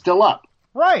sun's still up.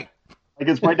 Right. Like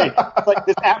it's bright day. It's like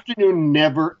this afternoon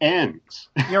never ends.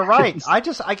 You're right.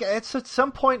 It's at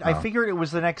some point I figured it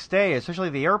was the next day, especially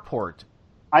the airport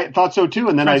I thought so too,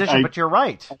 and then transition. But you're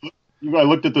right. I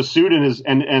looked at the suit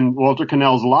and Walter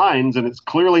Cannell's lines, and it's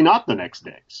clearly not the next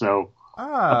day. So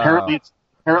apparently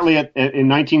in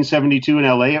 1972 in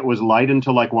LA it was light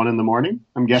until like 1 a.m.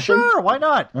 I'm guessing. Sure, why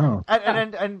not? Oh.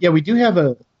 And Yeah, we do have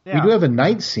a Yeah.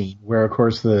 night scene where, of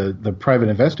course, the private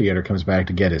investigator comes back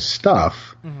to get his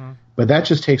stuff, Mhm. but that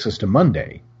just takes us to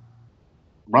Monday.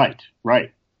 Right.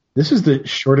 This is the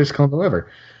shortest Columbo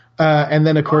ever. And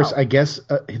then, of course, I guess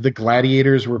the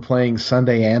Gladiators were playing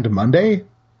Sunday and Monday.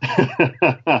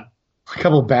 A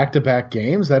couple back-to-back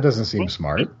games. That doesn't seem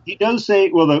smart. He does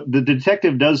say, well, the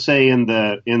detective does say in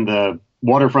the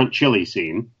waterfront chili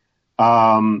scene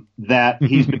that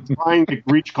he's been trying to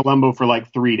reach Columbo for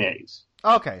like 3 days.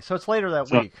 Okay, so it's later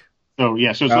that week. So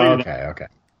it's later. Okay.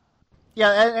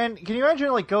 Yeah, and can you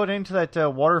imagine like going into that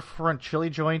waterfront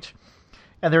chili joint,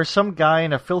 and there's some guy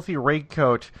in a filthy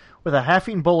raincoat with a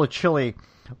half-eaten bowl of chili,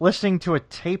 listening to a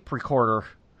tape recorder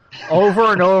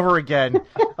over and over again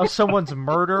of someone's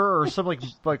murder or some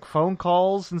like phone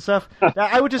calls and stuff. Now,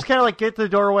 I would just kind of like get to the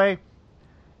doorway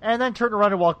and then turn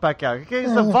around and walk back out.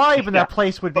 Because the vibe in that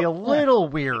place would be a little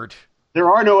weird. There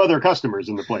are no other customers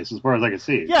in the place, as far as I can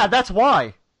see. Yeah, that's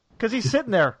why. Because he's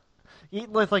sitting there,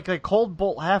 eating with like a cold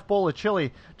half bowl of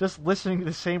chili, just listening to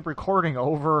the same recording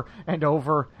over and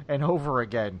over and over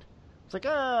again. It's like,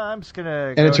 I'm just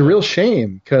gonna. And it's a real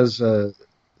shame because the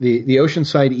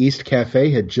Oceanside East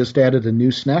Cafe had just added a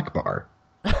new snack bar.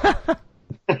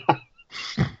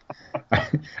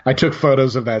 I took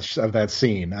photos of that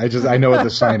scene. I know what the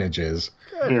signage is.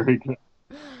 Very good.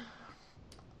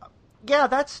 Yeah,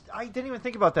 I didn't even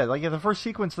think about that. Like the first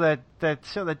sequence that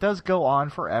does go on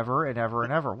forever and ever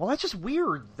and ever. Well, that's just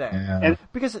weird then. Yeah. And,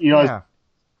 Because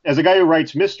as a guy who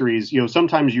writes mysteries,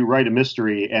 sometimes you write a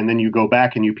mystery and then you go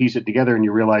back and you piece it together and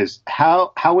you realize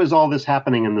how is all this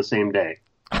happening in the same day,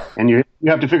 and you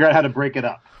have to figure out how to break it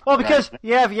up. Well, because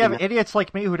you have idiots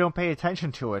like me who don't pay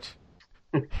attention to it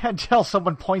until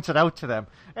someone points it out to them,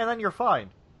 and then you're fine.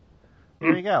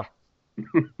 There you go.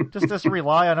 Just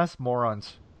rely on us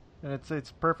morons, and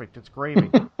it's perfect. It's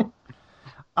gravy.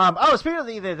 Speaking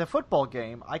of the football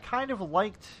game, I kind of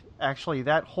liked actually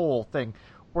that whole thing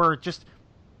where just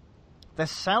the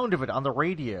sound of it on the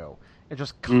radio is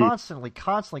just constantly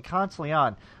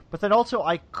on. But then also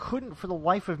I couldn't for the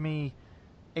life of me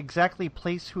exactly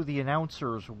place who the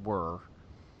announcers were.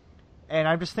 And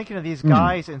I'm just thinking of these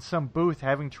guys in some booth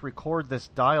having to record this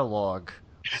dialogue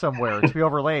somewhere to be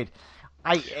overlaid.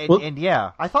 I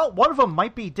thought one of them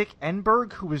might be Dick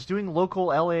Enberg, who was doing local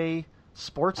LA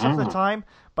sports at the time,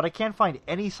 but I can't find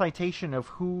any citation of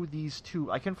who these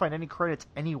two. I can't find any credits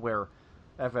anywhere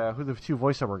of who the two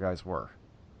voiceover guys were.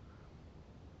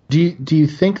 Do you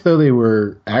think though they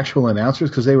were actual announcers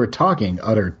because they were talking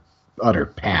utter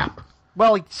pap?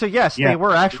 Well, so yes, they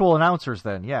were actual announcers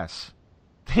then. Yes,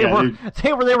 they were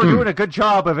doing a good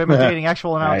job of imitating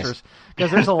actual announcers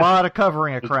because there's a lot of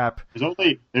covering of crap.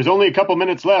 There's only a couple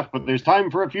minutes left, but there's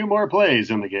time for a few more plays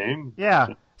in the game. Yeah,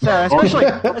 so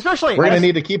especially we're going to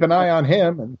need to keep an eye on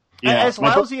him. And as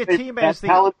lousy a team as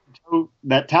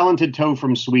that talented toe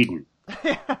from Sweden.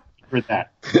 For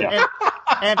that, yeah.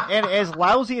 and as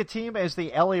lousy a team as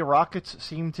the LA Rockets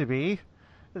seem to be,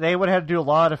 they would have to do a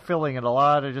lot of filling and a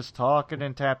lot of just talking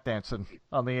and tap dancing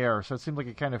on the air. So it seemed like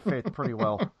it kind of fit pretty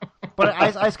well. But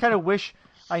I just kind of wish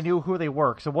I knew who they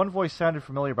were. So one voice sounded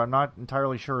familiar, but I'm not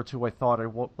entirely sure it's who I thought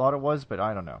it was, but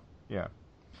I don't know. Yeah.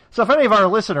 So if any of our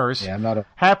listeners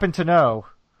happen to know...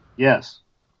 Yes.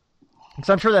 Because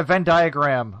I'm sure that Venn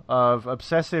diagram of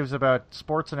obsessives about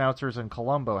sports announcers in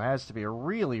Columbo has to be a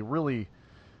really, really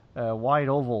wide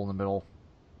oval in the middle.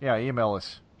 Yeah, email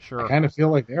us. Sure. I kind of feel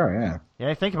like they are, yeah. Yeah,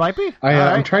 I think it might be.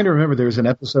 I'm trying to remember. There's an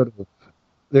episode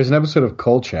of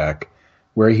Kolchak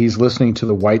where he's listening to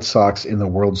the White Sox in the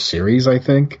World Series, I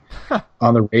think,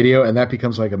 on the radio, and that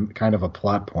becomes like a kind of a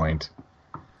plot point.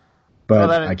 But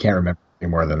I can't remember any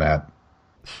more than that.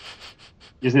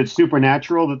 Isn't it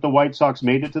supernatural that the White Sox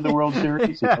made it to the World Series?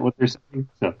 Is that what they're saying?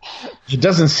 So. It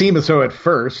doesn't seem so at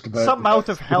first, but some mouth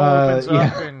of hell opens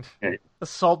up and a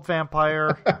salt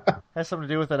vampire has something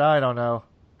to do with it. I don't know.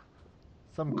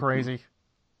 Something crazy.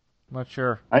 I'm not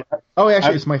sure.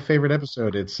 It's my favorite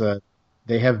episode. It's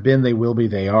They Have Been, They Will Be,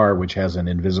 They Are, which has an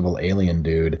invisible alien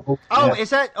dude. Oh,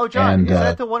 is that? Oh, John, is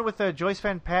that the one with Joyce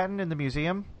Van Patten in the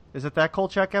museum? Is it that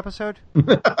Kolchak episode? No,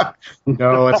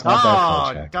 it's not that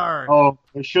Kolchak. Darn. Oh,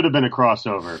 there should have been a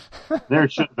crossover. There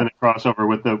should have been a crossover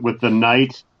with the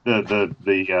knight, the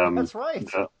That's right.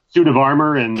 The suit of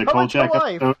armor and the Coming Kolchak to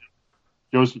life.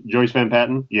 episode. Joyce Van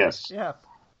Patten. Yes. Yeah.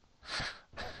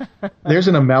 There's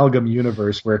an amalgam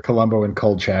universe where Columbo and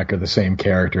Kolchak are the same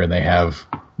character, and they have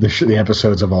the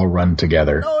episodes have all run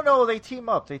together. No, they team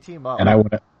up. And I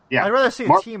want to. Yeah. I'd rather see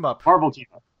a team up. Marvel team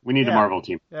up. We need a Marvel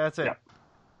team. Yeah, that's it. Yeah.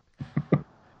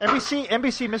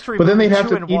 NBC Mystery But then Movie they'd have 2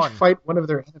 to and each 1. fight one of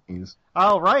their enemies.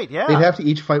 Oh, right, yeah. They'd have to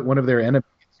each fight one of their enemies,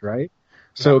 right?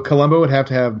 So Columbo would have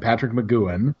to have Patrick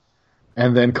McGowan,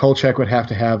 and then Kolchak would have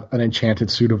to have an enchanted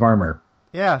suit of armor.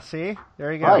 Yeah, see?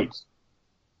 There you go. Right.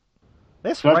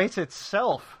 This writes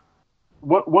itself.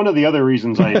 One of the other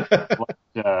reasons I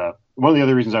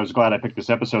was glad I picked this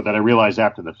episode that I realized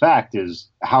after the fact is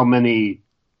how many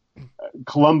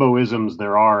Columbo-isms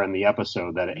there are in the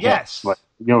episode that it hits. Like,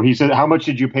 he said, "How much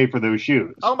did you pay for those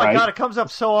shoes?" Oh my God, it comes up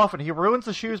so often. He ruins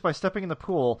the shoes by stepping in the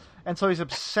pool, and so he's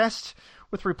obsessed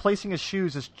with replacing his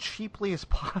shoes as cheaply as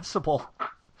possible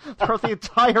throughout the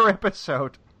entire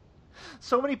episode.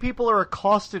 So many people are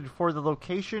accosted for the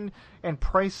location and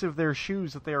price of their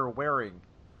shoes that they are wearing.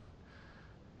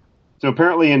 So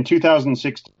apparently in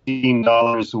 2016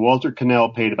 dollars, Walter Cannell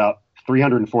paid about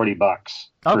 $340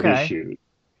 for his shoes.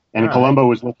 And Columbo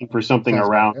was looking for something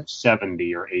around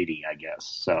 70 or 80, I guess.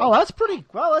 So. Oh, that's pretty.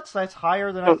 Well, that's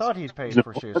higher than I thought he'd paid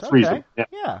for shoes. That's okay. reasonable.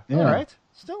 Yeah. All right.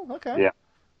 Still okay. Yeah.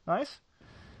 Nice.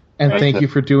 And thank you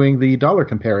for doing the dollar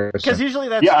comparison. Because usually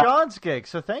that's John's gig,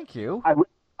 so thank you.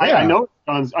 I know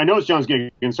it's John's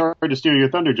gig, and sorry to steal your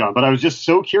thunder, John, but I was just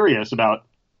so curious about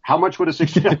how much would a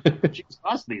 $60 shoes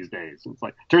cost these days. It's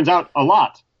like, turns out a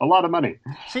lot of money.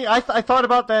 See, I thought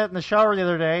about that in the shower the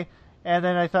other day, and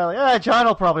then I thought, John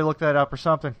will probably look that up or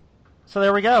something. So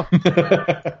there we go.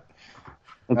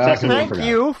 Thank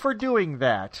you for doing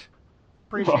that.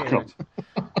 Appreciate it.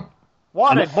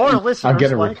 Wanted more listeners. I'm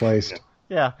getting replaced.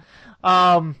 Yeah.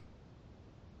 So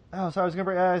I was going to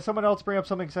bring someone else bring up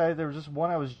something. There was just one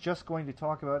I was just going to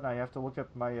talk about, and I have to look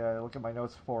at my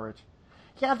notes for it.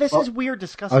 Yeah, this is weird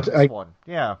discussing this one.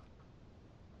 Yeah,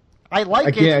 I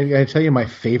like it. I tell you my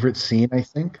favorite scene. I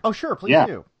think. Oh, sure, please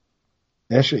do.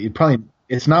 Actually,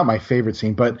 it's not my favorite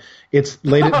scene, but it's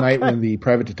late at night when the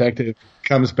private detective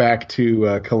comes back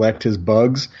to collect his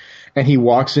bugs, and he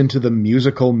walks into the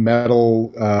musical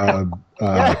metal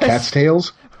Cat's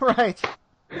Tales, right?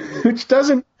 Which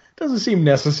doesn't seem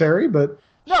necessary, but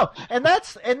no, and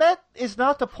that is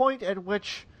not the point at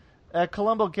which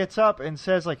Columbo gets up and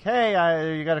says like, "Hey,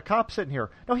 you got a cop sitting here."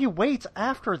 No, he waits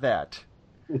after that.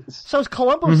 So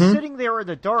Columbo's sitting there in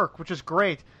the dark, which is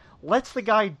great. Lets the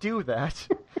guy do that.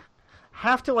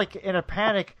 Have to, like, in a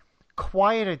panic,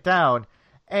 quiet it down,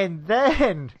 and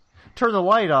then turn the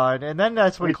light on, and then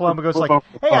that's when Columbo goes like,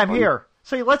 "Hey, I'm here."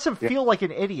 So he lets him feel like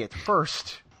an idiot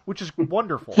first, which is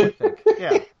wonderful, I think.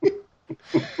 Yeah.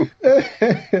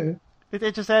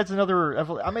 It just adds another...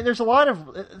 I mean, there's a lot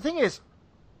of... The thing is,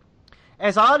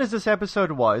 as odd as this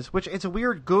episode was, which it's a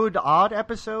weird, good, odd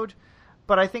episode,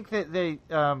 but I think that they...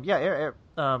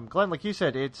 Glenn, like you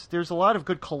said, there's a lot of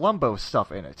good Columbo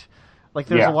stuff in it. Like,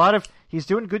 there's a lot of... He's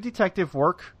doing good detective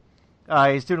work.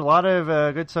 He's doing a lot of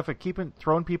good stuff at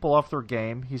throwing people off their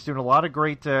game. He's doing a lot of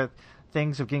great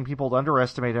things of getting people to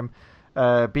underestimate him.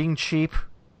 Being cheap.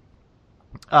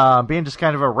 Being just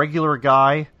kind of a regular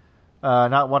guy.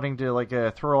 Not wanting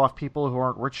to throw off people who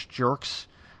aren't rich jerks.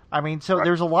 I mean, so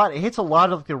there's a lot... It hits a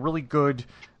lot of the really good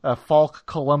Falk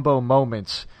Columbo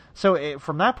moments. So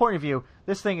from that point of view,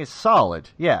 this thing is solid.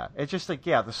 Yeah, it's just like,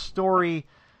 the story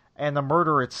and the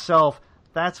murder itself,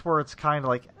 that's where it's kind of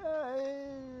like,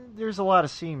 there's a lot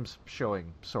of seams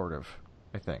showing, sort of,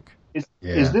 I think. Is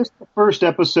this the first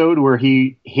episode where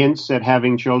he hints at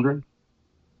having children?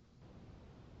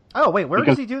 Oh, wait, where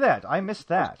does he do that? I missed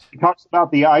that. He talks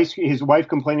about his wife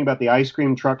complaining about the ice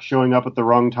cream truck showing up at the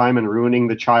wrong time and ruining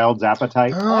the child's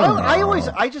appetite. Oh.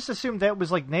 I just assumed that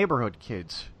was like neighborhood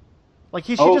kids. Like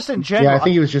she just in general. Yeah, I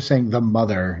think he was just saying the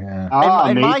mother. Yeah.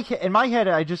 In my head,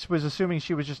 I just was assuming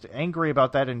she was just angry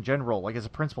about that in general, like as a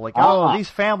principal. Like, these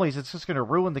families, it's just going to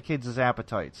ruin the kids'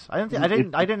 appetites. I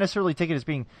didn't necessarily take it as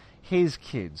being his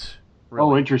kids.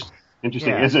 Really. Oh, interesting.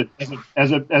 Yeah.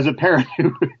 As a parent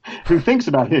who thinks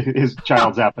about his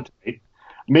child's appetite,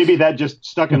 maybe that just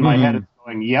stuck in my head and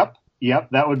going, yep,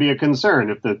 that would be a concern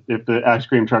if the ice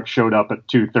cream truck showed up at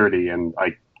 2:30 and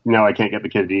I can't get the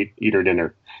kid to eat her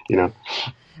dinner, you know.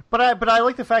 But I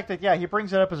like the fact that he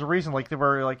brings it up as a reason, like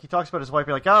he talks about his wife,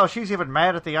 be like, oh, she's even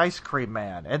mad at the ice cream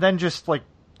man, and then just like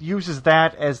uses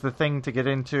that as the thing to get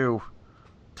into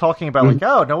talking about like,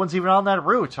 oh, no one's even on that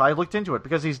route. I looked into it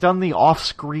because he's done the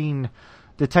off-screen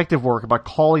detective work about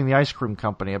calling the ice cream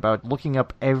company, about looking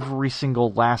up every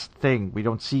single last thing we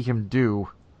don't see him do.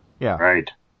 Yeah, right.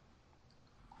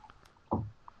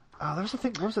 There's a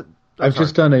thing. What was it? I've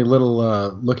just done a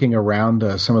little looking around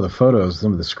some of the photos,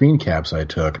 some of the screen caps I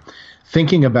took,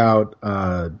 thinking about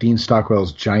Dean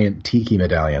Stockwell's giant tiki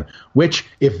medallion, which,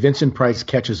 if Vincent Price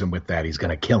catches him with that, he's going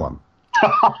to kill him.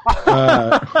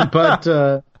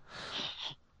 But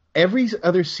every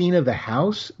other scene of the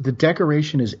house, the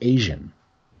decoration is Asian.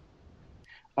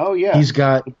 Oh, yeah. He's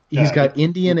got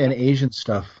Indian and Asian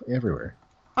stuff everywhere.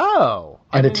 Oh.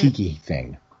 And a tiki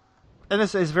thing. And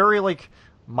this is very like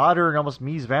modern, almost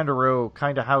Mies van der Rohe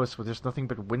kind of house with just nothing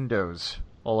but windows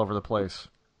all over the place.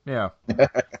 Yeah.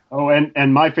 Oh,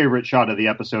 and my favorite shot of the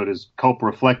episode is Culp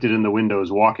reflected in the windows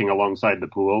walking alongside the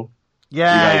pool.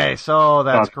 Yes. Oh,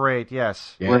 that's great.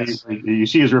 Yes. Where you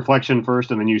see his reflection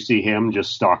first, and then you see him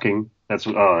just stalking. That's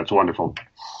wonderful.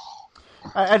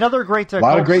 Another great... a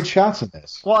lot of great shots in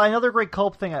this. Well, another great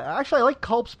Culp thing. Actually, I like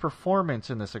Culp's performance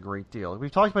in this a great deal. We've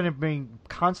talked about him being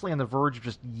constantly on the verge of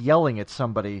just yelling at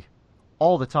somebody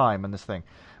all the time in this thing.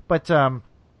 But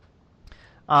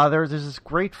there's this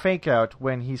great fake-out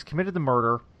when he's committed the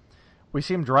murder. We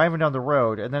see him driving down the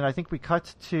road, and then I think we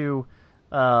cut to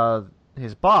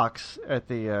his box at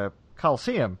the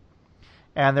Coliseum,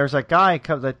 and there's a guy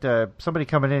somebody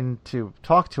coming in to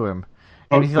talk to him.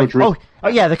 And he's like, oh,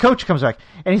 yeah, the coach comes back.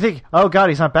 And you think, oh, God,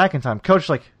 he's not back in time. Coach's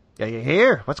like, yeah, you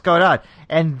here? What's going on?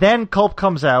 And then Culp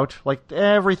comes out, like,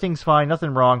 everything's fine,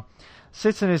 nothing wrong.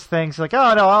 Sits in his things, like,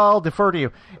 oh, no, I'll defer to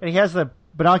you. And he has the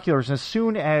binoculars, and as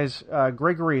soon as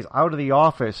Gregory is out of the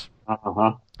office,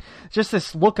 just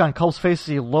this look on Culp's face as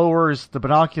he lowers the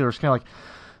binoculars, kind of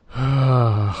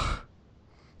like,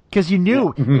 because you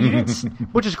knew, you didn't,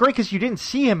 which is great because you didn't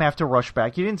see him have to rush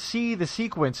back. You didn't see the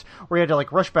sequence where he had to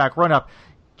like rush back, run up,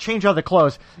 change out the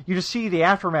clothes. You just see the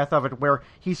aftermath of it where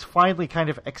he's finally kind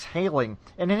of exhaling,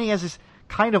 and then he has this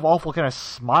kind of awful kind of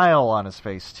smile on his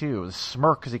face too, the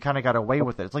smirk, because he kind of got away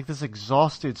with it. It's like this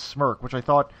exhausted smirk, which I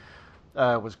thought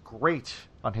was great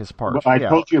on his part. Well, I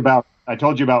told you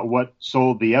about what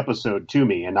sold the episode to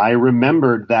me, and I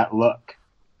remembered that look.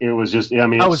 It was just, I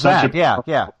mean, it's such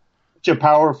a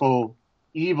powerful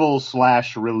evil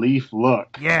 / relief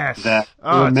look. Yes. That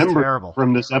I remember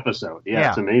from this episode. Yeah,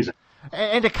 it's amazing.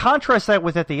 And to contrast that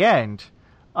with at the end,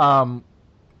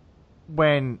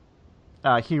 when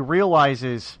he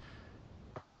realizes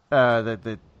that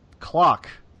the clock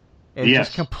is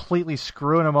just completely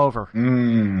screwing him over.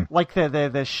 Like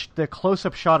the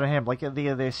close-up shot of him, like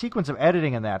the sequence of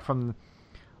editing in that, from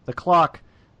the clock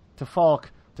to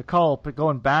Falk to Culp,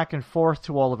 going back and forth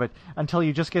to all of it until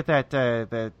you just get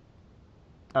that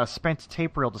spent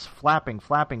tape reel just flapping,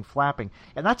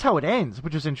 and that's how it ends,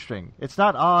 which is interesting. It's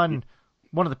not on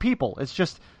one of the people; it's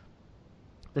just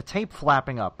the tape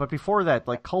flapping up. But before that,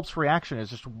 like Culp's reaction is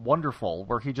just wonderful,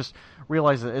 where he just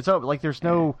realizes it's over. Like there's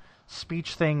no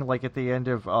speech thing like at the end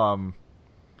of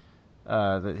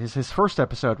his first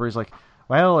episode where he's like,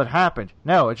 "Well, it happened."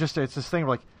 No, it's this thing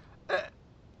where like,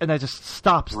 and that just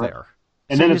stops there.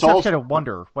 And so then it's also kind of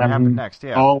wonder what happened next.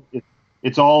 Yeah,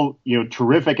 it's all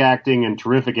terrific acting and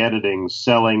terrific editing,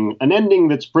 selling an ending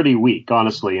that's pretty weak,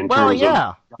 honestly. But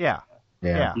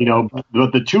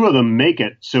the two of them make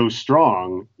it so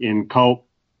strong in Culp.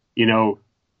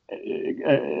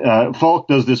 Falk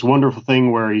does this wonderful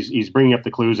thing where he's bringing up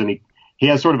the clues, and he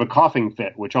has sort of a coughing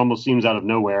fit, which almost seems out of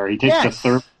nowhere. He takes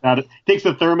the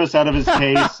thermos out of his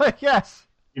case. Yes.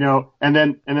 and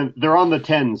then they're on the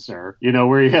 10, sir.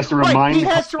 Where he has to remind. He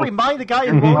has to remind the guy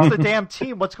who owns the damn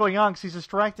team what's going on because he's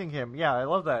distracting him. Yeah, I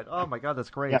love that. Oh my God, that's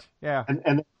great. Yeah.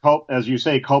 And Culp, as you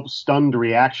say, Culp's stunned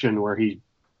reaction where he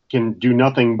can do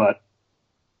nothing but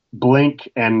blink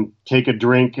and take a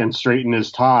drink and straighten his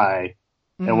tie,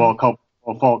 and while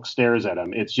Falk stares at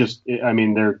him. It's just,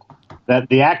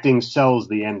 the acting sells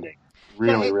the ending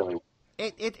really, really.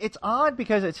 It's odd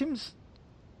because it seems,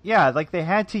 like they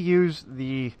had to use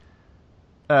the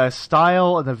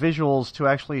style and the visuals to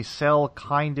actually sell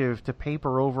to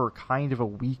paper over kind of a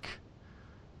weak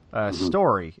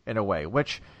story in a way,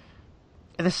 which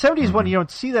in the 70s one you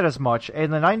don't see that as much,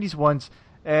 and the 90s ones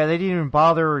they didn't even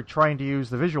bother trying to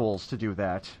use the visuals to do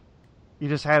that. You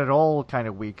just had it all kind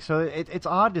of weak. So it's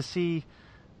odd to see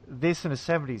this in a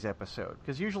 70s episode,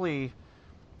 because usually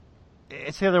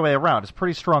it's the other way around. It's a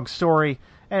pretty strong story,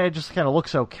 and it just kind of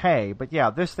looks okay. But yeah,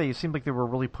 this it seemed like they were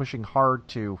really pushing hard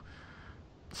to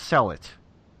sell it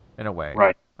in a way.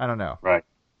 Right. I don't know. Right.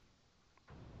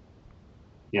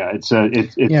 Yeah, it's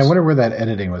Yeah, I wonder where that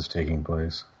editing was taking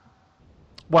place.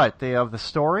 What, of the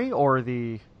story or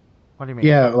the... What do you mean?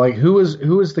 Yeah, like who was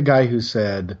the guy who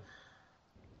said,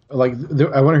 like,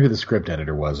 I wonder who the script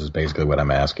editor was, is basically what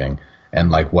I'm asking, and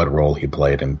like what role he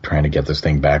played in trying to get this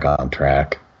thing back on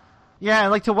track. Yeah, I'd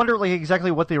like to wonder like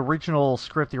exactly what the original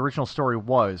script, the original story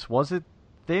was. Was it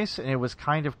this, and it was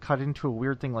kind of cut into a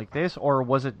weird thing like this, or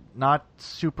was it not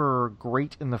super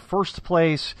great in the first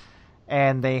place,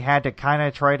 and they had to kind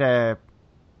of try to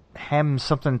hem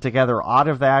something together out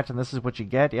of that, and this is what you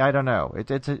get? Yeah, I don't know.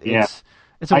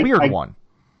 It's a weird one.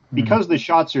 Because the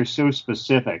shots are so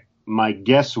specific, my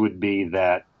guess would be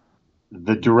that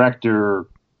the director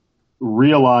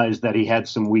realized that he had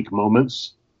some weak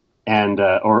moments and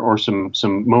or some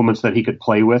moments that he could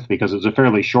play with, because it was a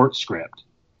fairly short script.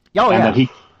 Oh, and that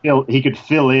he could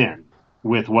fill in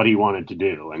with what he wanted to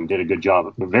do, and did a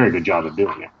very good job of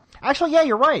doing it. Actually, yeah,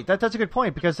 you're right. That's a good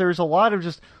point, because there's a lot of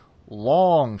just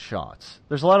long shots.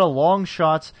 There's a lot of long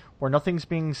shots where nothing's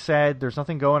being said, there's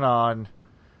nothing going on.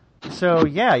 So,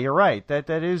 yeah, you're right. That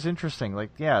is interesting. Like,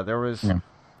 yeah, there was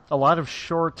a lot of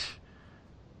short,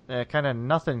 kind of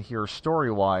nothing here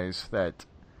story-wise that...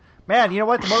 Man, you know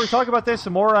what? The more we talk about this, the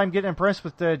more I'm getting impressed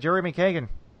with Jerry McKagan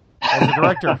as a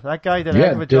director. That guy did a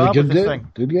heck of a job with this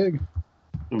thing. Good gig.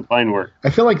 Fine work. I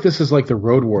feel like this is like the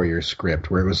Road Warrior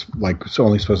script, where it was like it's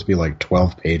only supposed to be like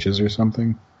 12 pages or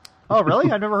something. Oh,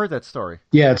 really? I've never heard that story.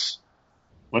 Yeah,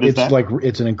 what is that? Like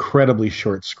it's an incredibly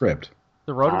short script.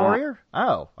 The Road Warrior?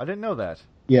 Oh, I didn't know that.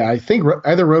 Yeah, I think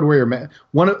either Road Warrior,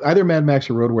 either Mad Max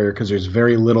or Road Warrior, because there's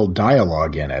very little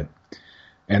dialogue in it,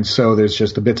 and so there's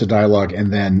just the bits of dialogue,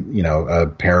 and then a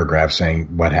paragraph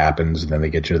saying what happens, and then they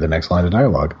get you to the next line of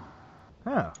dialogue.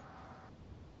 Oh,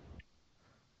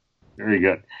 very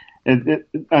good.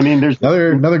 There's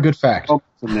another good fact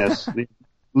in this.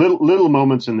 little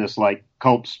moments in this, like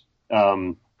Culp's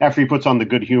after he puts on the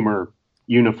good humor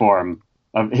uniform,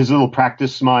 of his little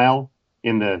practice smile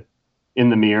in the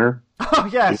mirror. Oh,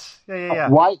 yes. Yeah.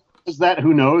 Why is that?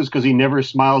 Who knows? Because he never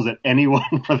smiles at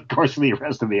anyone for the course of the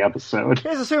rest of the episode. He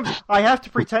assumes, I have to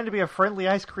pretend to be a friendly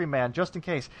ice cream man, just in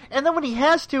case. And then when he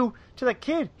has to that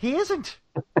kid, he isn't.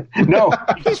 No.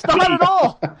 He's not at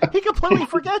all. He completely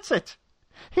forgets it.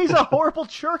 He's a horrible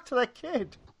jerk to that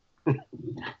kid.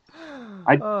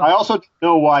 I also don't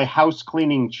know why house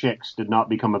cleaning chicks did not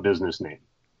become a business name.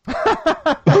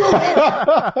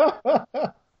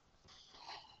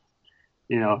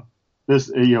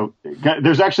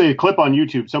 There's actually a clip on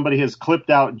YouTube. Somebody has clipped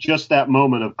out just that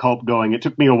moment of Culp going, "It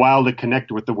took me a while to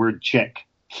connect with the word chick."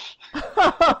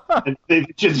 They've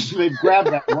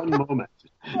grabbed that one moment.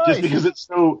 Nice. Just because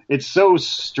it's so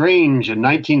strange in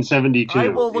 1972. I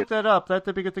will look that up.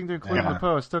 That'd be a good thing to include in the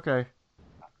post. Okay.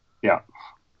 Yeah.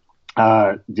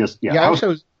 I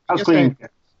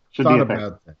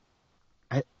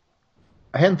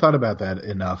hadn't thought about that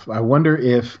enough. I wonder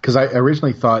if, because I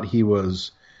originally thought he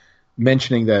was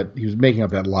mentioning that he was making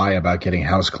up that lie about getting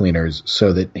house cleaners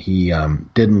so that he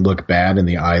didn't look bad in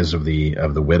the eyes of the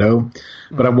widow.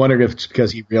 But I wondered if it's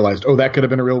because he realized, that could have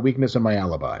been a real weakness in my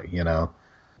alibi.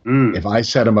 If I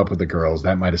set him up with the girls,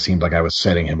 that might have seemed like I was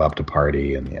setting him up to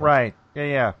party. And right.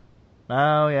 Yeah.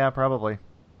 Oh, yeah, probably.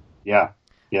 Yeah.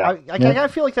 I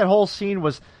feel like that whole scene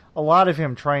was a lot of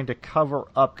him trying to cover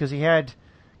up, because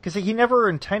he never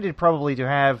intended probably to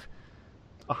have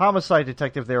a homicide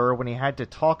detective there when he had to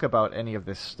talk about any of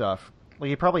this stuff. Like,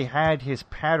 he probably had his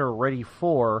patter ready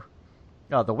for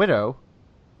the widow.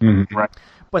 Mm-hmm. Right.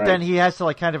 But then he has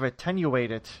to kind of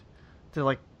attenuate it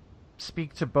to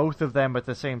speak to both of them at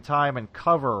the same time and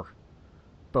cover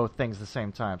both things at the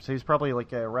same time. So he's probably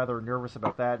like rather nervous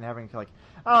about that and having to like,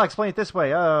 oh, I'll explain it this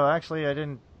way. Oh, actually, I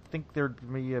didn't think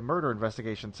there'd be a murder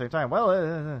investigation at the same time.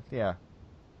 Well, yeah.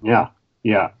 Yeah.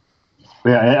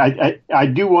 I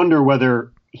do wonder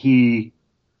whether he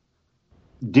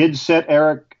did set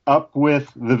Eric up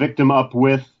with the victim up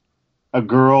with a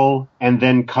girl and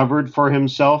then covered for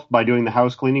himself by doing the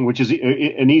house cleaning, which is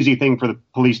an easy thing for the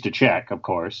police to check, of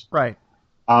course. Right.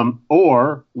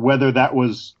 Or whether that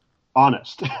was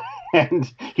honest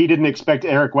and he didn't expect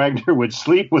Eric Wagner would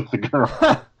sleep with the girl.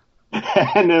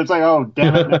 And it's like, oh,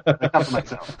 damn it, I covered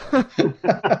myself.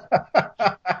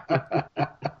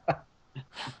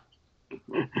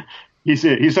 He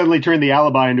suddenly turned the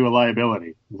alibi into a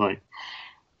liability. Like,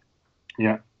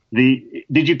 yeah.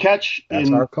 Did you catch That's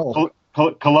in our call.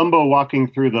 Columbo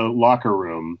walking through the locker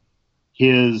room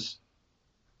his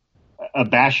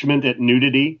abashment at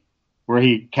nudity, where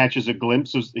he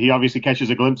obviously catches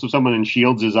a glimpse of someone and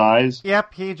shields his eyes?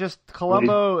 Yep,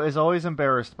 Columbo is always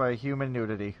embarrassed by human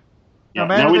nudity. Yeah, no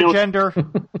matter the gender.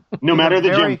 No matter the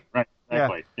gender. Right,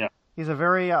 exactly. Yeah. He's a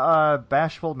very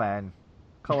bashful man.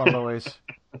 Columbo is.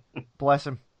 Bless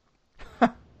him.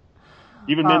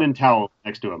 Even men in towels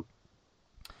next to him.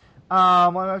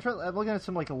 I'm looking at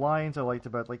some like lines I liked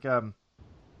about like at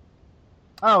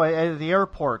the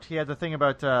airport he had the thing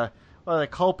about the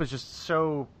Culp is just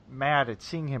so mad at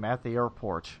seeing him at the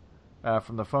airport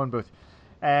from the phone booth,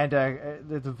 and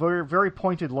the very very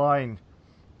pointed line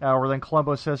where then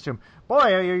Columbo says to him,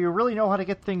 "Boy, you really know how to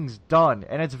get things done,"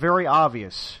 and it's very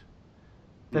obvious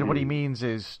that what he means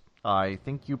is, I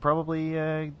think you probably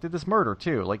did this murder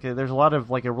too. Like, there's a lot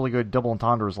of like a really good double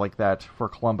entendres like that for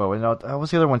Columbo. And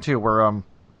what's the other one too? Where and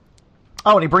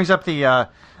he brings up the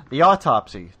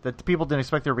autopsy, that people didn't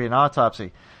expect there to be an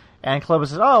autopsy, and Columbo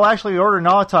says, "Oh, actually, we ordered an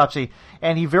autopsy,"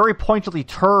 and he very pointedly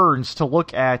turns to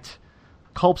look at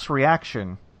Culp's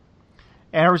reaction,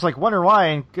 and everyone's like, wonder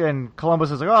why, and Columbo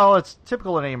says, like, "Oh, it's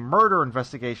typical in a murder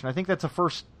investigation. I think that's the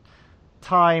first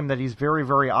time that he's very,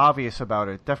 very obvious about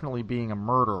it, definitely being a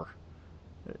murder,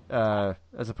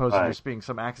 as opposed to just being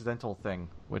some accidental thing,"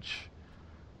 which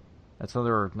that's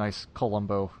another nice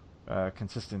Columbo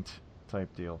consistent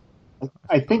type deal.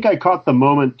 I think I caught the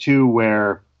moment too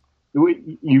where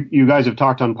you guys have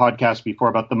talked on podcasts before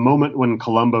about the moment when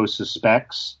Columbo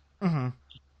suspects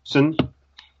Gibson.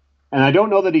 And I don't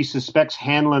know that he suspects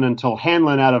Hanlon until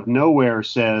Hanlon out of nowhere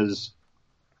says,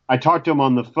 "I talked to him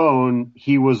on the phone.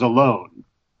 He was alone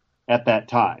at that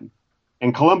time."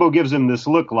 And Columbo gives him this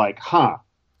look like, huh.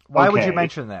 Why would you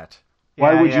mention that?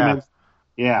 Why would you mention?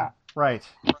 Yeah. Right.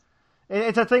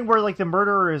 It's a thing where like the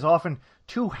murderer is often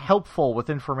too helpful with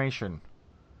information.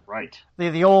 Right.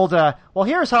 The old, well,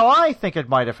 here's how I think it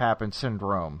might have happened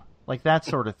syndrome. Like that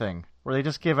sort of thing. Where they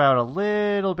just give out a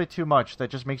little bit too much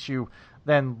that just makes you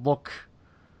then look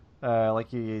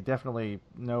like you definitely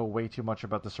know way too much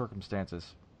about the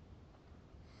circumstances.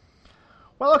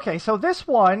 Well, okay, so this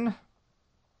was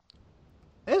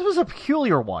a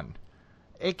peculiar one.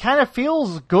 It kind of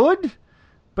feels good,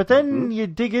 but then you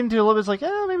dig into it a little bit, it's like,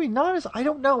 maybe not as, I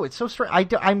don't know, it's so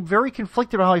strange. I'm very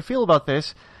conflicted about how I feel about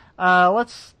this.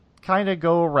 Let's kind of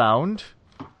go around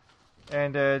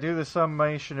and do the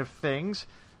summation of things.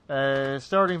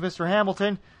 Starting with Mr.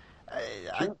 Hamilton,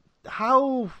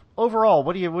 how overall?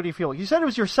 What do you feel? You said it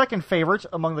was your second favorite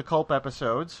among the Culp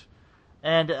episodes,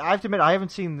 and I have to admit I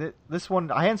haven't seen this one.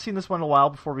 I hadn't seen this one in a while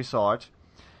before we saw it,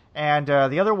 and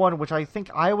the other one, which I think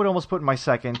I would almost put in my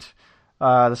second,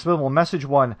 the subliminal message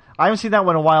one. I haven't seen that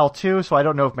one in a while too, so I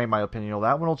don't know if maybe my opinion on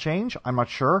that one will change. I'm not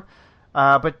sure,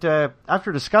 but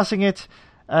after discussing it,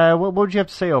 what would you have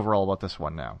to say overall about this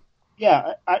one now?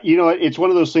 Yeah, it's one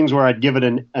of those things where I'd give it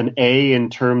an A in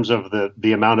terms of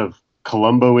the amount of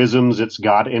Columbo-isms it's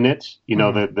got in it. You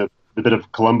know, the bit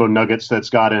of Columbo nuggets that's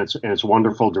got in its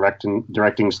wonderful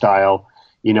directing style.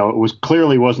 You know,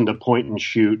 clearly wasn't a point and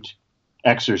shoot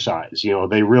exercise. You know,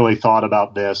 they really thought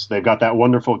about this. They've got that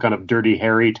wonderful kind of Dirty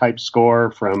Harry type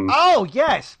score from. Oh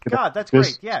yes, God, that's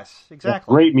great. Yes,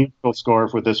 exactly. Great musical score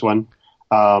for this one.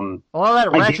 A lot of that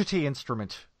ratchety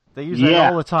instrument. They use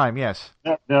that all the time, yes.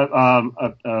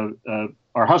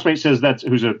 Our housemate says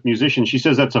who's a musician, she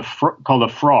says that's called a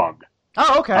frog.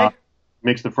 Oh, okay.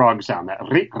 Makes the frog sound, that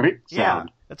rick sound. Yeah,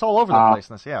 it's all over the place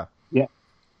in this, yeah. Yeah.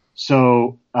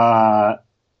 So, but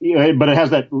it has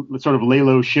that sort of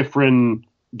Lalo Schifrin,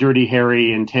 Dirty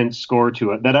Harry, intense score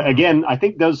to it. That, again, I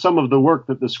think does some of the work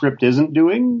that the script isn't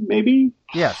doing, maybe?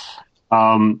 Yes.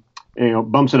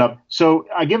 Bumps it up. So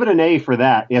I give it an A for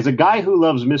that. As a guy who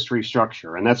loves mystery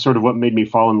structure, and that's sort of what made me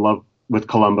fall in love with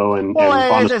Columbo.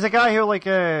 As a guy who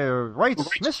writes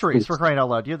mysteries, for crying out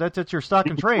loud, that's your stock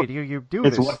and trade. You do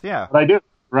this, yeah. What I do.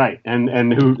 Right,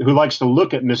 and who likes to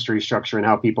look at mystery structure and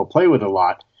how people play with it a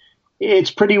lot,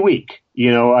 it's pretty weak.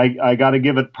 I got to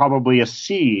give it probably a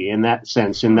C in that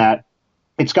sense, in that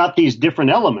it's got these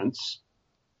different elements,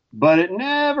 but it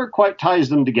never quite ties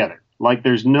them together. Like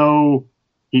there's no,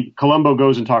 Columbo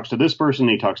goes and talks to this person,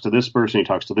 he talks to this person, he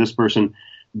talks to this person,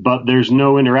 but there's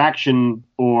no interaction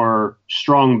or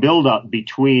strong buildup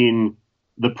between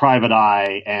the private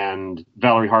eye and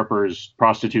Valerie Harper's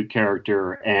prostitute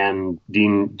character and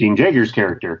Dean Jager's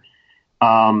character.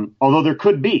 Although there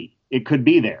could be, it could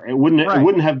be there. It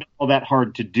wouldn't have been all that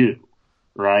hard to do,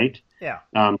 right? Yeah.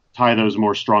 Tie those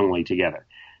more strongly together.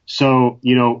 So,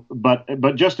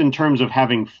 but just in terms of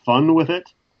having fun with it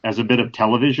as a bit of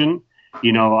television,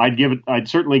 I'd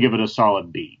certainly give it a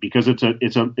solid B, because it's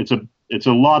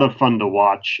a lot of fun to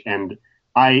watch, and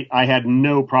I had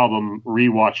no problem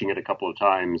rewatching it a couple of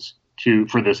times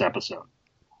for this episode.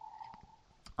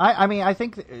 I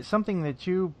think something that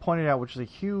you pointed out, which is a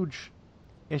huge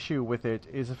issue with it,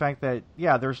 is the fact that,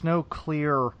 there's no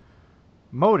clear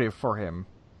motive for him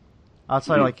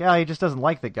outside he just doesn't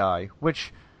like the guy,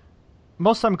 which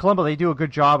most of the time in Columbo, they do a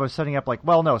good job of setting up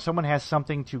someone has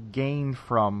something to gain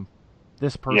from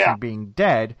this person being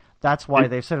dead. That's why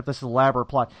they've set up this elaborate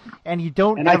plot. And you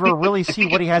don't ever really see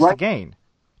what he has to gain.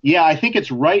 Yeah, I think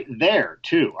it's right there,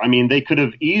 too. I mean, they could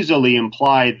have easily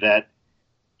implied that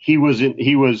he was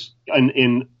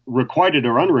in requited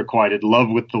or unrequited love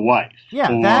with the wife.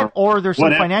 Yeah, or there's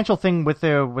some financial thing with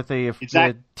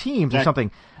the teams or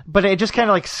something. But it just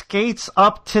kind of skates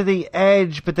up to the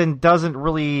edge, but then doesn't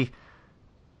really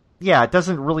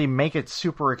make it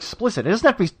super explicit. It doesn't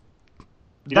have to be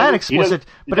that explicit,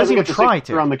 but doesn't even try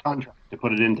to. On the contract to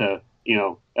put it into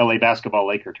LA basketball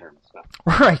Laker terms. So.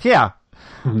 Right? Yeah.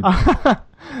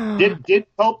 Did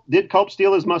Culp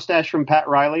steal his mustache from Pat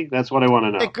Riley? That's what I want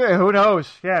to know. Who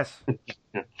knows? Yes.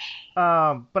 But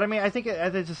I mean, I think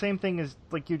it's the same thing as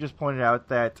you just pointed out,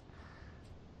 that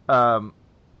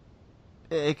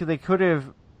they could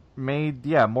have made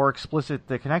more explicit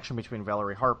the connection between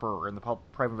Valerie Harper and the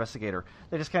private investigator.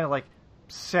 They just kind of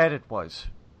said it was.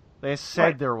 They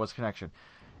said there was connection,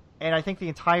 and I think the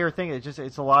entire thing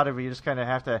it's a lot of, you just kind of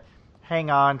have to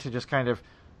hang on to just kind of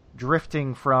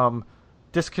drifting from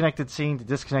disconnected scene to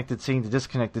disconnected scene to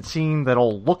disconnected scene that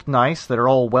all look nice, that are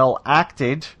all well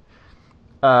acted,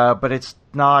 but it's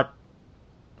not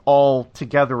all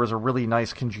together as a really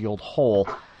nice congealed whole.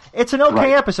 It's an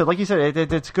okay episode, like you said.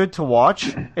 It's good to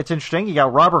watch. It's interesting. You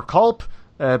got Robert Culp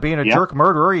being a jerk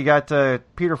murderer. You got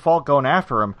Peter Falk going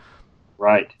after him.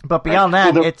 Right. But beyond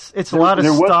that, it's a lot of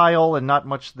style and not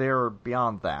much there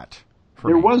beyond that.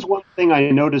 There was one thing I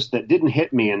noticed that didn't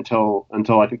hit me until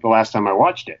I think the last time I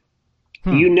watched it.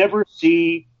 You never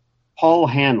see Paul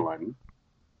Hanlon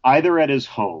either at his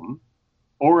home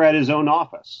or at his own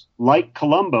office. Like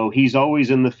Columbo, he's always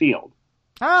in the field.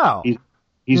 Oh.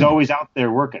 He's always out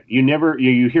there working.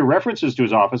 You hear references to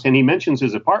his office, and he mentions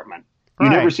his apartment. You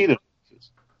never see those places.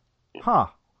 Huh.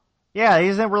 Yeah, he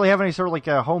doesn't really have any sort of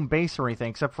a home base or anything,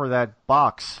 except for that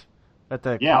box at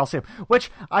the Coliseum, which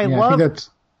I love. I think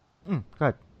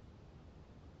go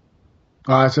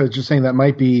ahead. So just saying that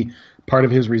might be part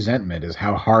of his resentment, is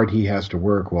how hard he has to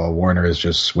work while Warner is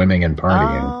just swimming and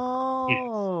partying.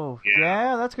 Oh,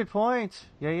 yeah, that's a good point.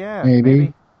 Yeah.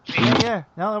 Maybe. Yeah,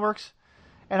 no, that works.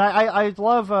 And I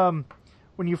love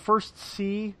when you first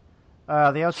see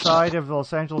the outside of the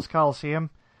Los Angeles Coliseum.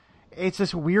 It's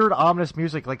this weird, ominous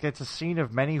music, like it's a scene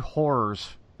of many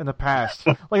horrors in the past.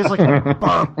 It's bum,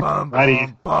 bum, bum,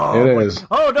 bum. It is.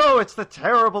 Oh no, it's the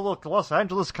terrible Los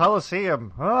Angeles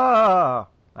Coliseum. I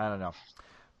don't know.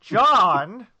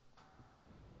 John?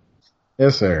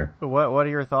 Yes, sir. What are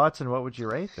your thoughts, and what would you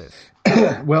rate this?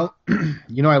 Well,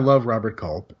 I love Robert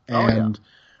Culp, and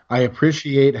I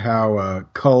appreciate how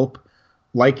Culp,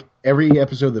 like every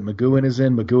episode that McGowan is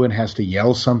in, McGowan has to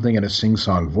yell something in a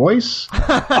sing-song voice.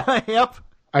 Yep.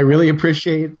 I really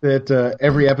appreciate that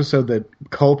every episode that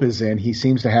Culp is in, he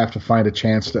seems to have to find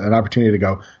an opportunity to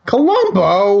go,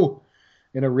 Columbo!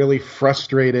 In a really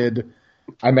frustrated,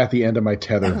 I'm at the end of my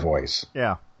tether voice.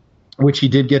 Yeah. Which he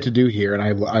did get to do here, and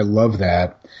I love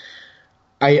that.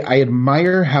 I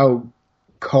admire how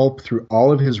Culp, through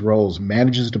all of his roles,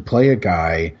 manages to play a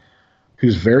guy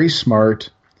who's very smart,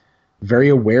 very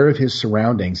aware of his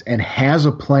surroundings, and has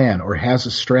a plan or has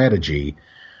a strategy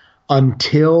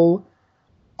until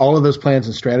all of those plans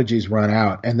and strategies run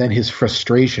out, and then his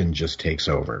frustration just takes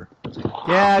over.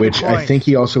 Yeah, which I think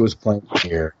he also was playing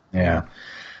here. Yeah.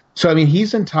 So, I mean,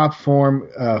 he's in top form.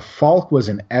 Falk was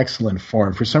in excellent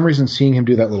form. For some reason, seeing him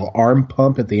do that little arm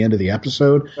pump at the end of the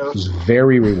episode was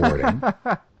very rewarding.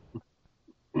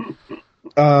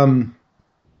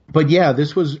 But yeah,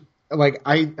 this was like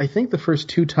I think the first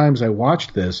 2 times I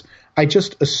watched this, I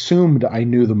just assumed I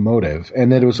knew the motive,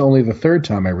 and then it was only the third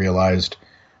time I realized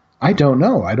I don't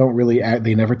know. I don't really.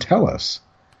 They never tell us.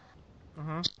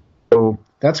 Mm-hmm. So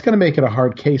that's going to make it a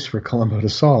hard case for Columbo to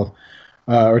solve,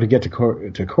 or to get to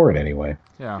court anyway.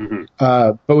 Yeah.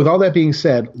 Mm-hmm. But with all that being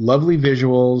said, lovely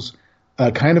visuals.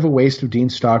 Kind of a waste of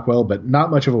Dean Stockwell, but not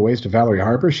much of a waste of Valerie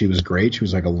Harper. She was great. She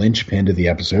was like a linchpin to the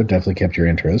episode. Definitely kept your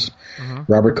interest. Mm-hmm.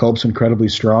 Robert Culp's incredibly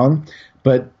strong.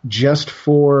 But just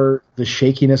for the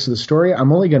shakiness of the story,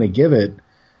 I'm only going to give it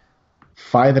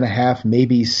 5.5,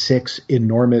 maybe 6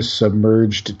 enormous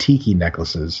submerged tiki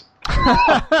necklaces.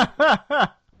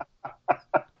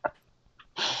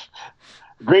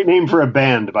 Great name for a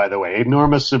band, by the way.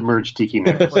 Enormous submerged tiki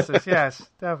necklaces. Yes,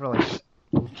 definitely.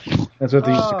 That's what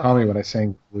they used to call me when I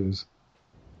sang blues.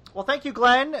 Well, thank you,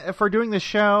 Glenn, for doing the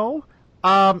show.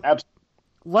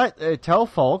 Absolutely. Tell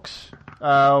folks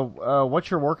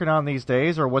what you're working on these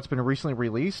days, or what's been recently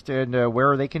released, and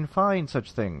where they can find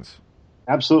such things.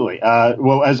 Absolutely.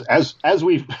 Well, as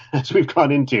we've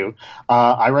gone into,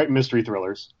 I write mystery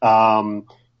thrillers. My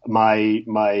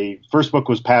first book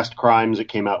was Past Crimes. It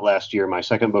came out last year. My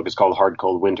second book is called Hard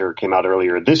Cold Winter. It came out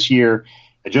earlier this year.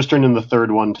 I just turned in the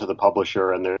third one to the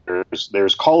publisher, and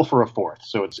there's call for a fourth.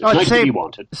 So it's nice to be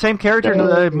wanted. Same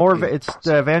character, more of it's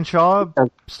the Van Shaw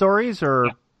stories, or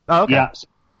yeah. Oh, okay. Yeah,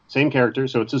 same character.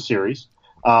 So it's a series.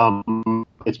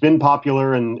 It's been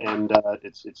popular and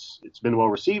it's been well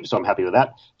received, so I'm happy with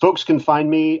that. Folks can find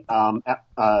me.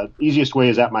 Easiest way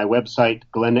is at my website,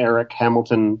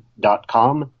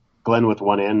 GlenEricHamilton.com. Glenn with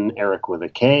one N, Eric with a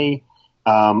K.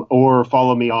 Or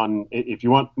follow me on, if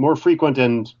you want more frequent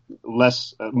and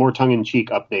more tongue-in-cheek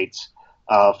updates,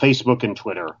 Facebook and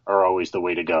Twitter are always the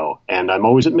way to go. And I'm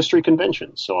always at mystery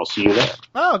conventions, so I'll see you there.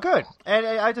 Oh, good. And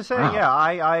I have to say, yeah,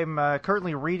 I'm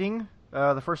currently reading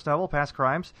the first novel, Past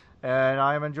Crimes, and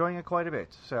I'm enjoying it quite a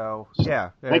bit. So,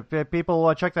 yeah,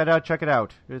 people check that out. Check it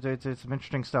out. It's some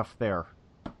interesting stuff there.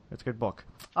 It's a good book.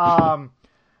 All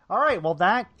right, well,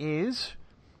 that is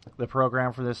the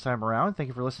program for this time around. Thank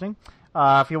you for listening.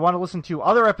 If you want to listen to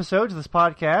other episodes of this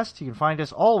podcast, you can find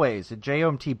us always at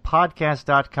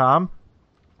jomtpodcast.com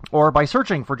or by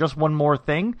searching for Just One More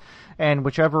Thing, and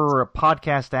whichever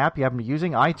podcast app you happen to be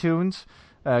using, iTunes,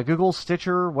 Google,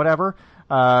 Stitcher, whatever.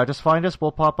 Just find us.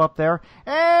 We'll pop up there.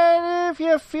 And if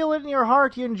you feel it in your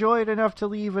heart, you enjoy it enough to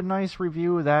leave a nice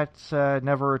review, that's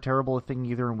never a terrible thing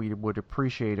either, and we would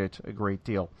appreciate it a great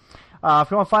deal.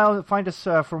 If you want to find us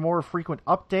for more frequent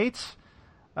updates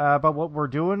about what we're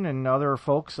doing and other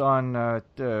folks on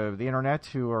the internet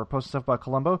who are posting stuff about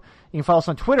Columbo, you can follow us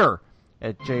on Twitter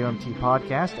at JMT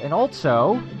Podcast, and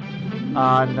also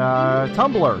on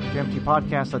Tumblr,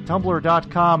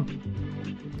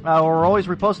 jmtpodcast.tumblr.com. We're always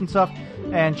reposting stuff,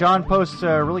 and John posts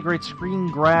really great screen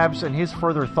grabs and his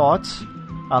further thoughts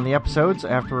on the episodes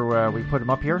after we put them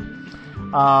up here.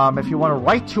 If you want to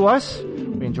write to us,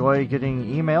 we enjoy getting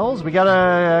emails. We got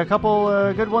a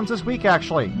couple good ones this week,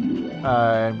 actually.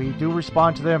 And we do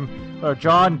respond to them.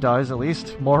 John does, at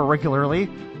least, more regularly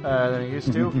than he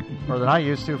used to. Or than I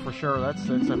used to, for sure. That's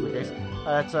definitely the case.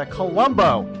 It's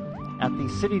Columbo at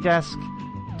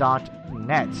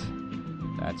thecitydesk.net.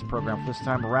 That's the program for this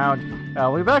time around.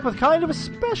 We'll be back with kind of a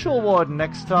special one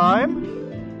next time.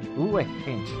 Ooh, a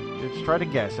hint. Just try to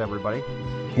guess, everybody.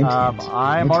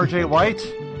 I'm RJ White.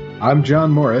 I'm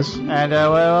John Morris. And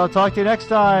we'll talk to you next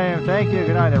time. Thank you.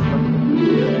 Good night, everybody.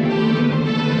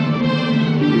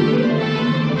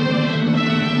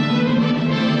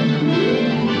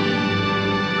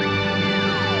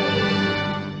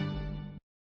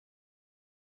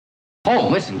 Oh,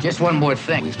 listen, just one more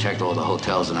thing. We've checked all the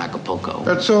hotels in Acapulco.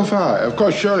 That's so far. Of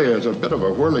course, Shirley is a bit of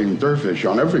a whirling dervish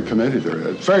on every committee there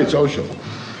is. Very social.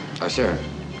 Oh, sir.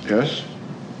 Yes?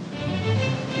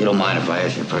 You don't mind if I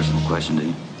ask you a personal question, do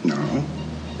you? No.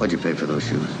 What'd you pay for those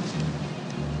shoes?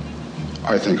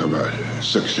 I think about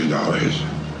 $60.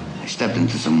 I stepped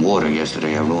into some water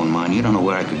yesterday. I ruined mine. You don't know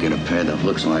where I could get a pair that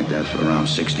looks like that for around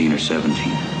 16 or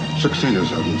 17. 16 or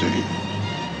 17.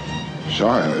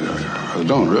 Sorry, I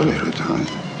don't really at the time.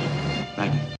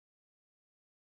 Thank you.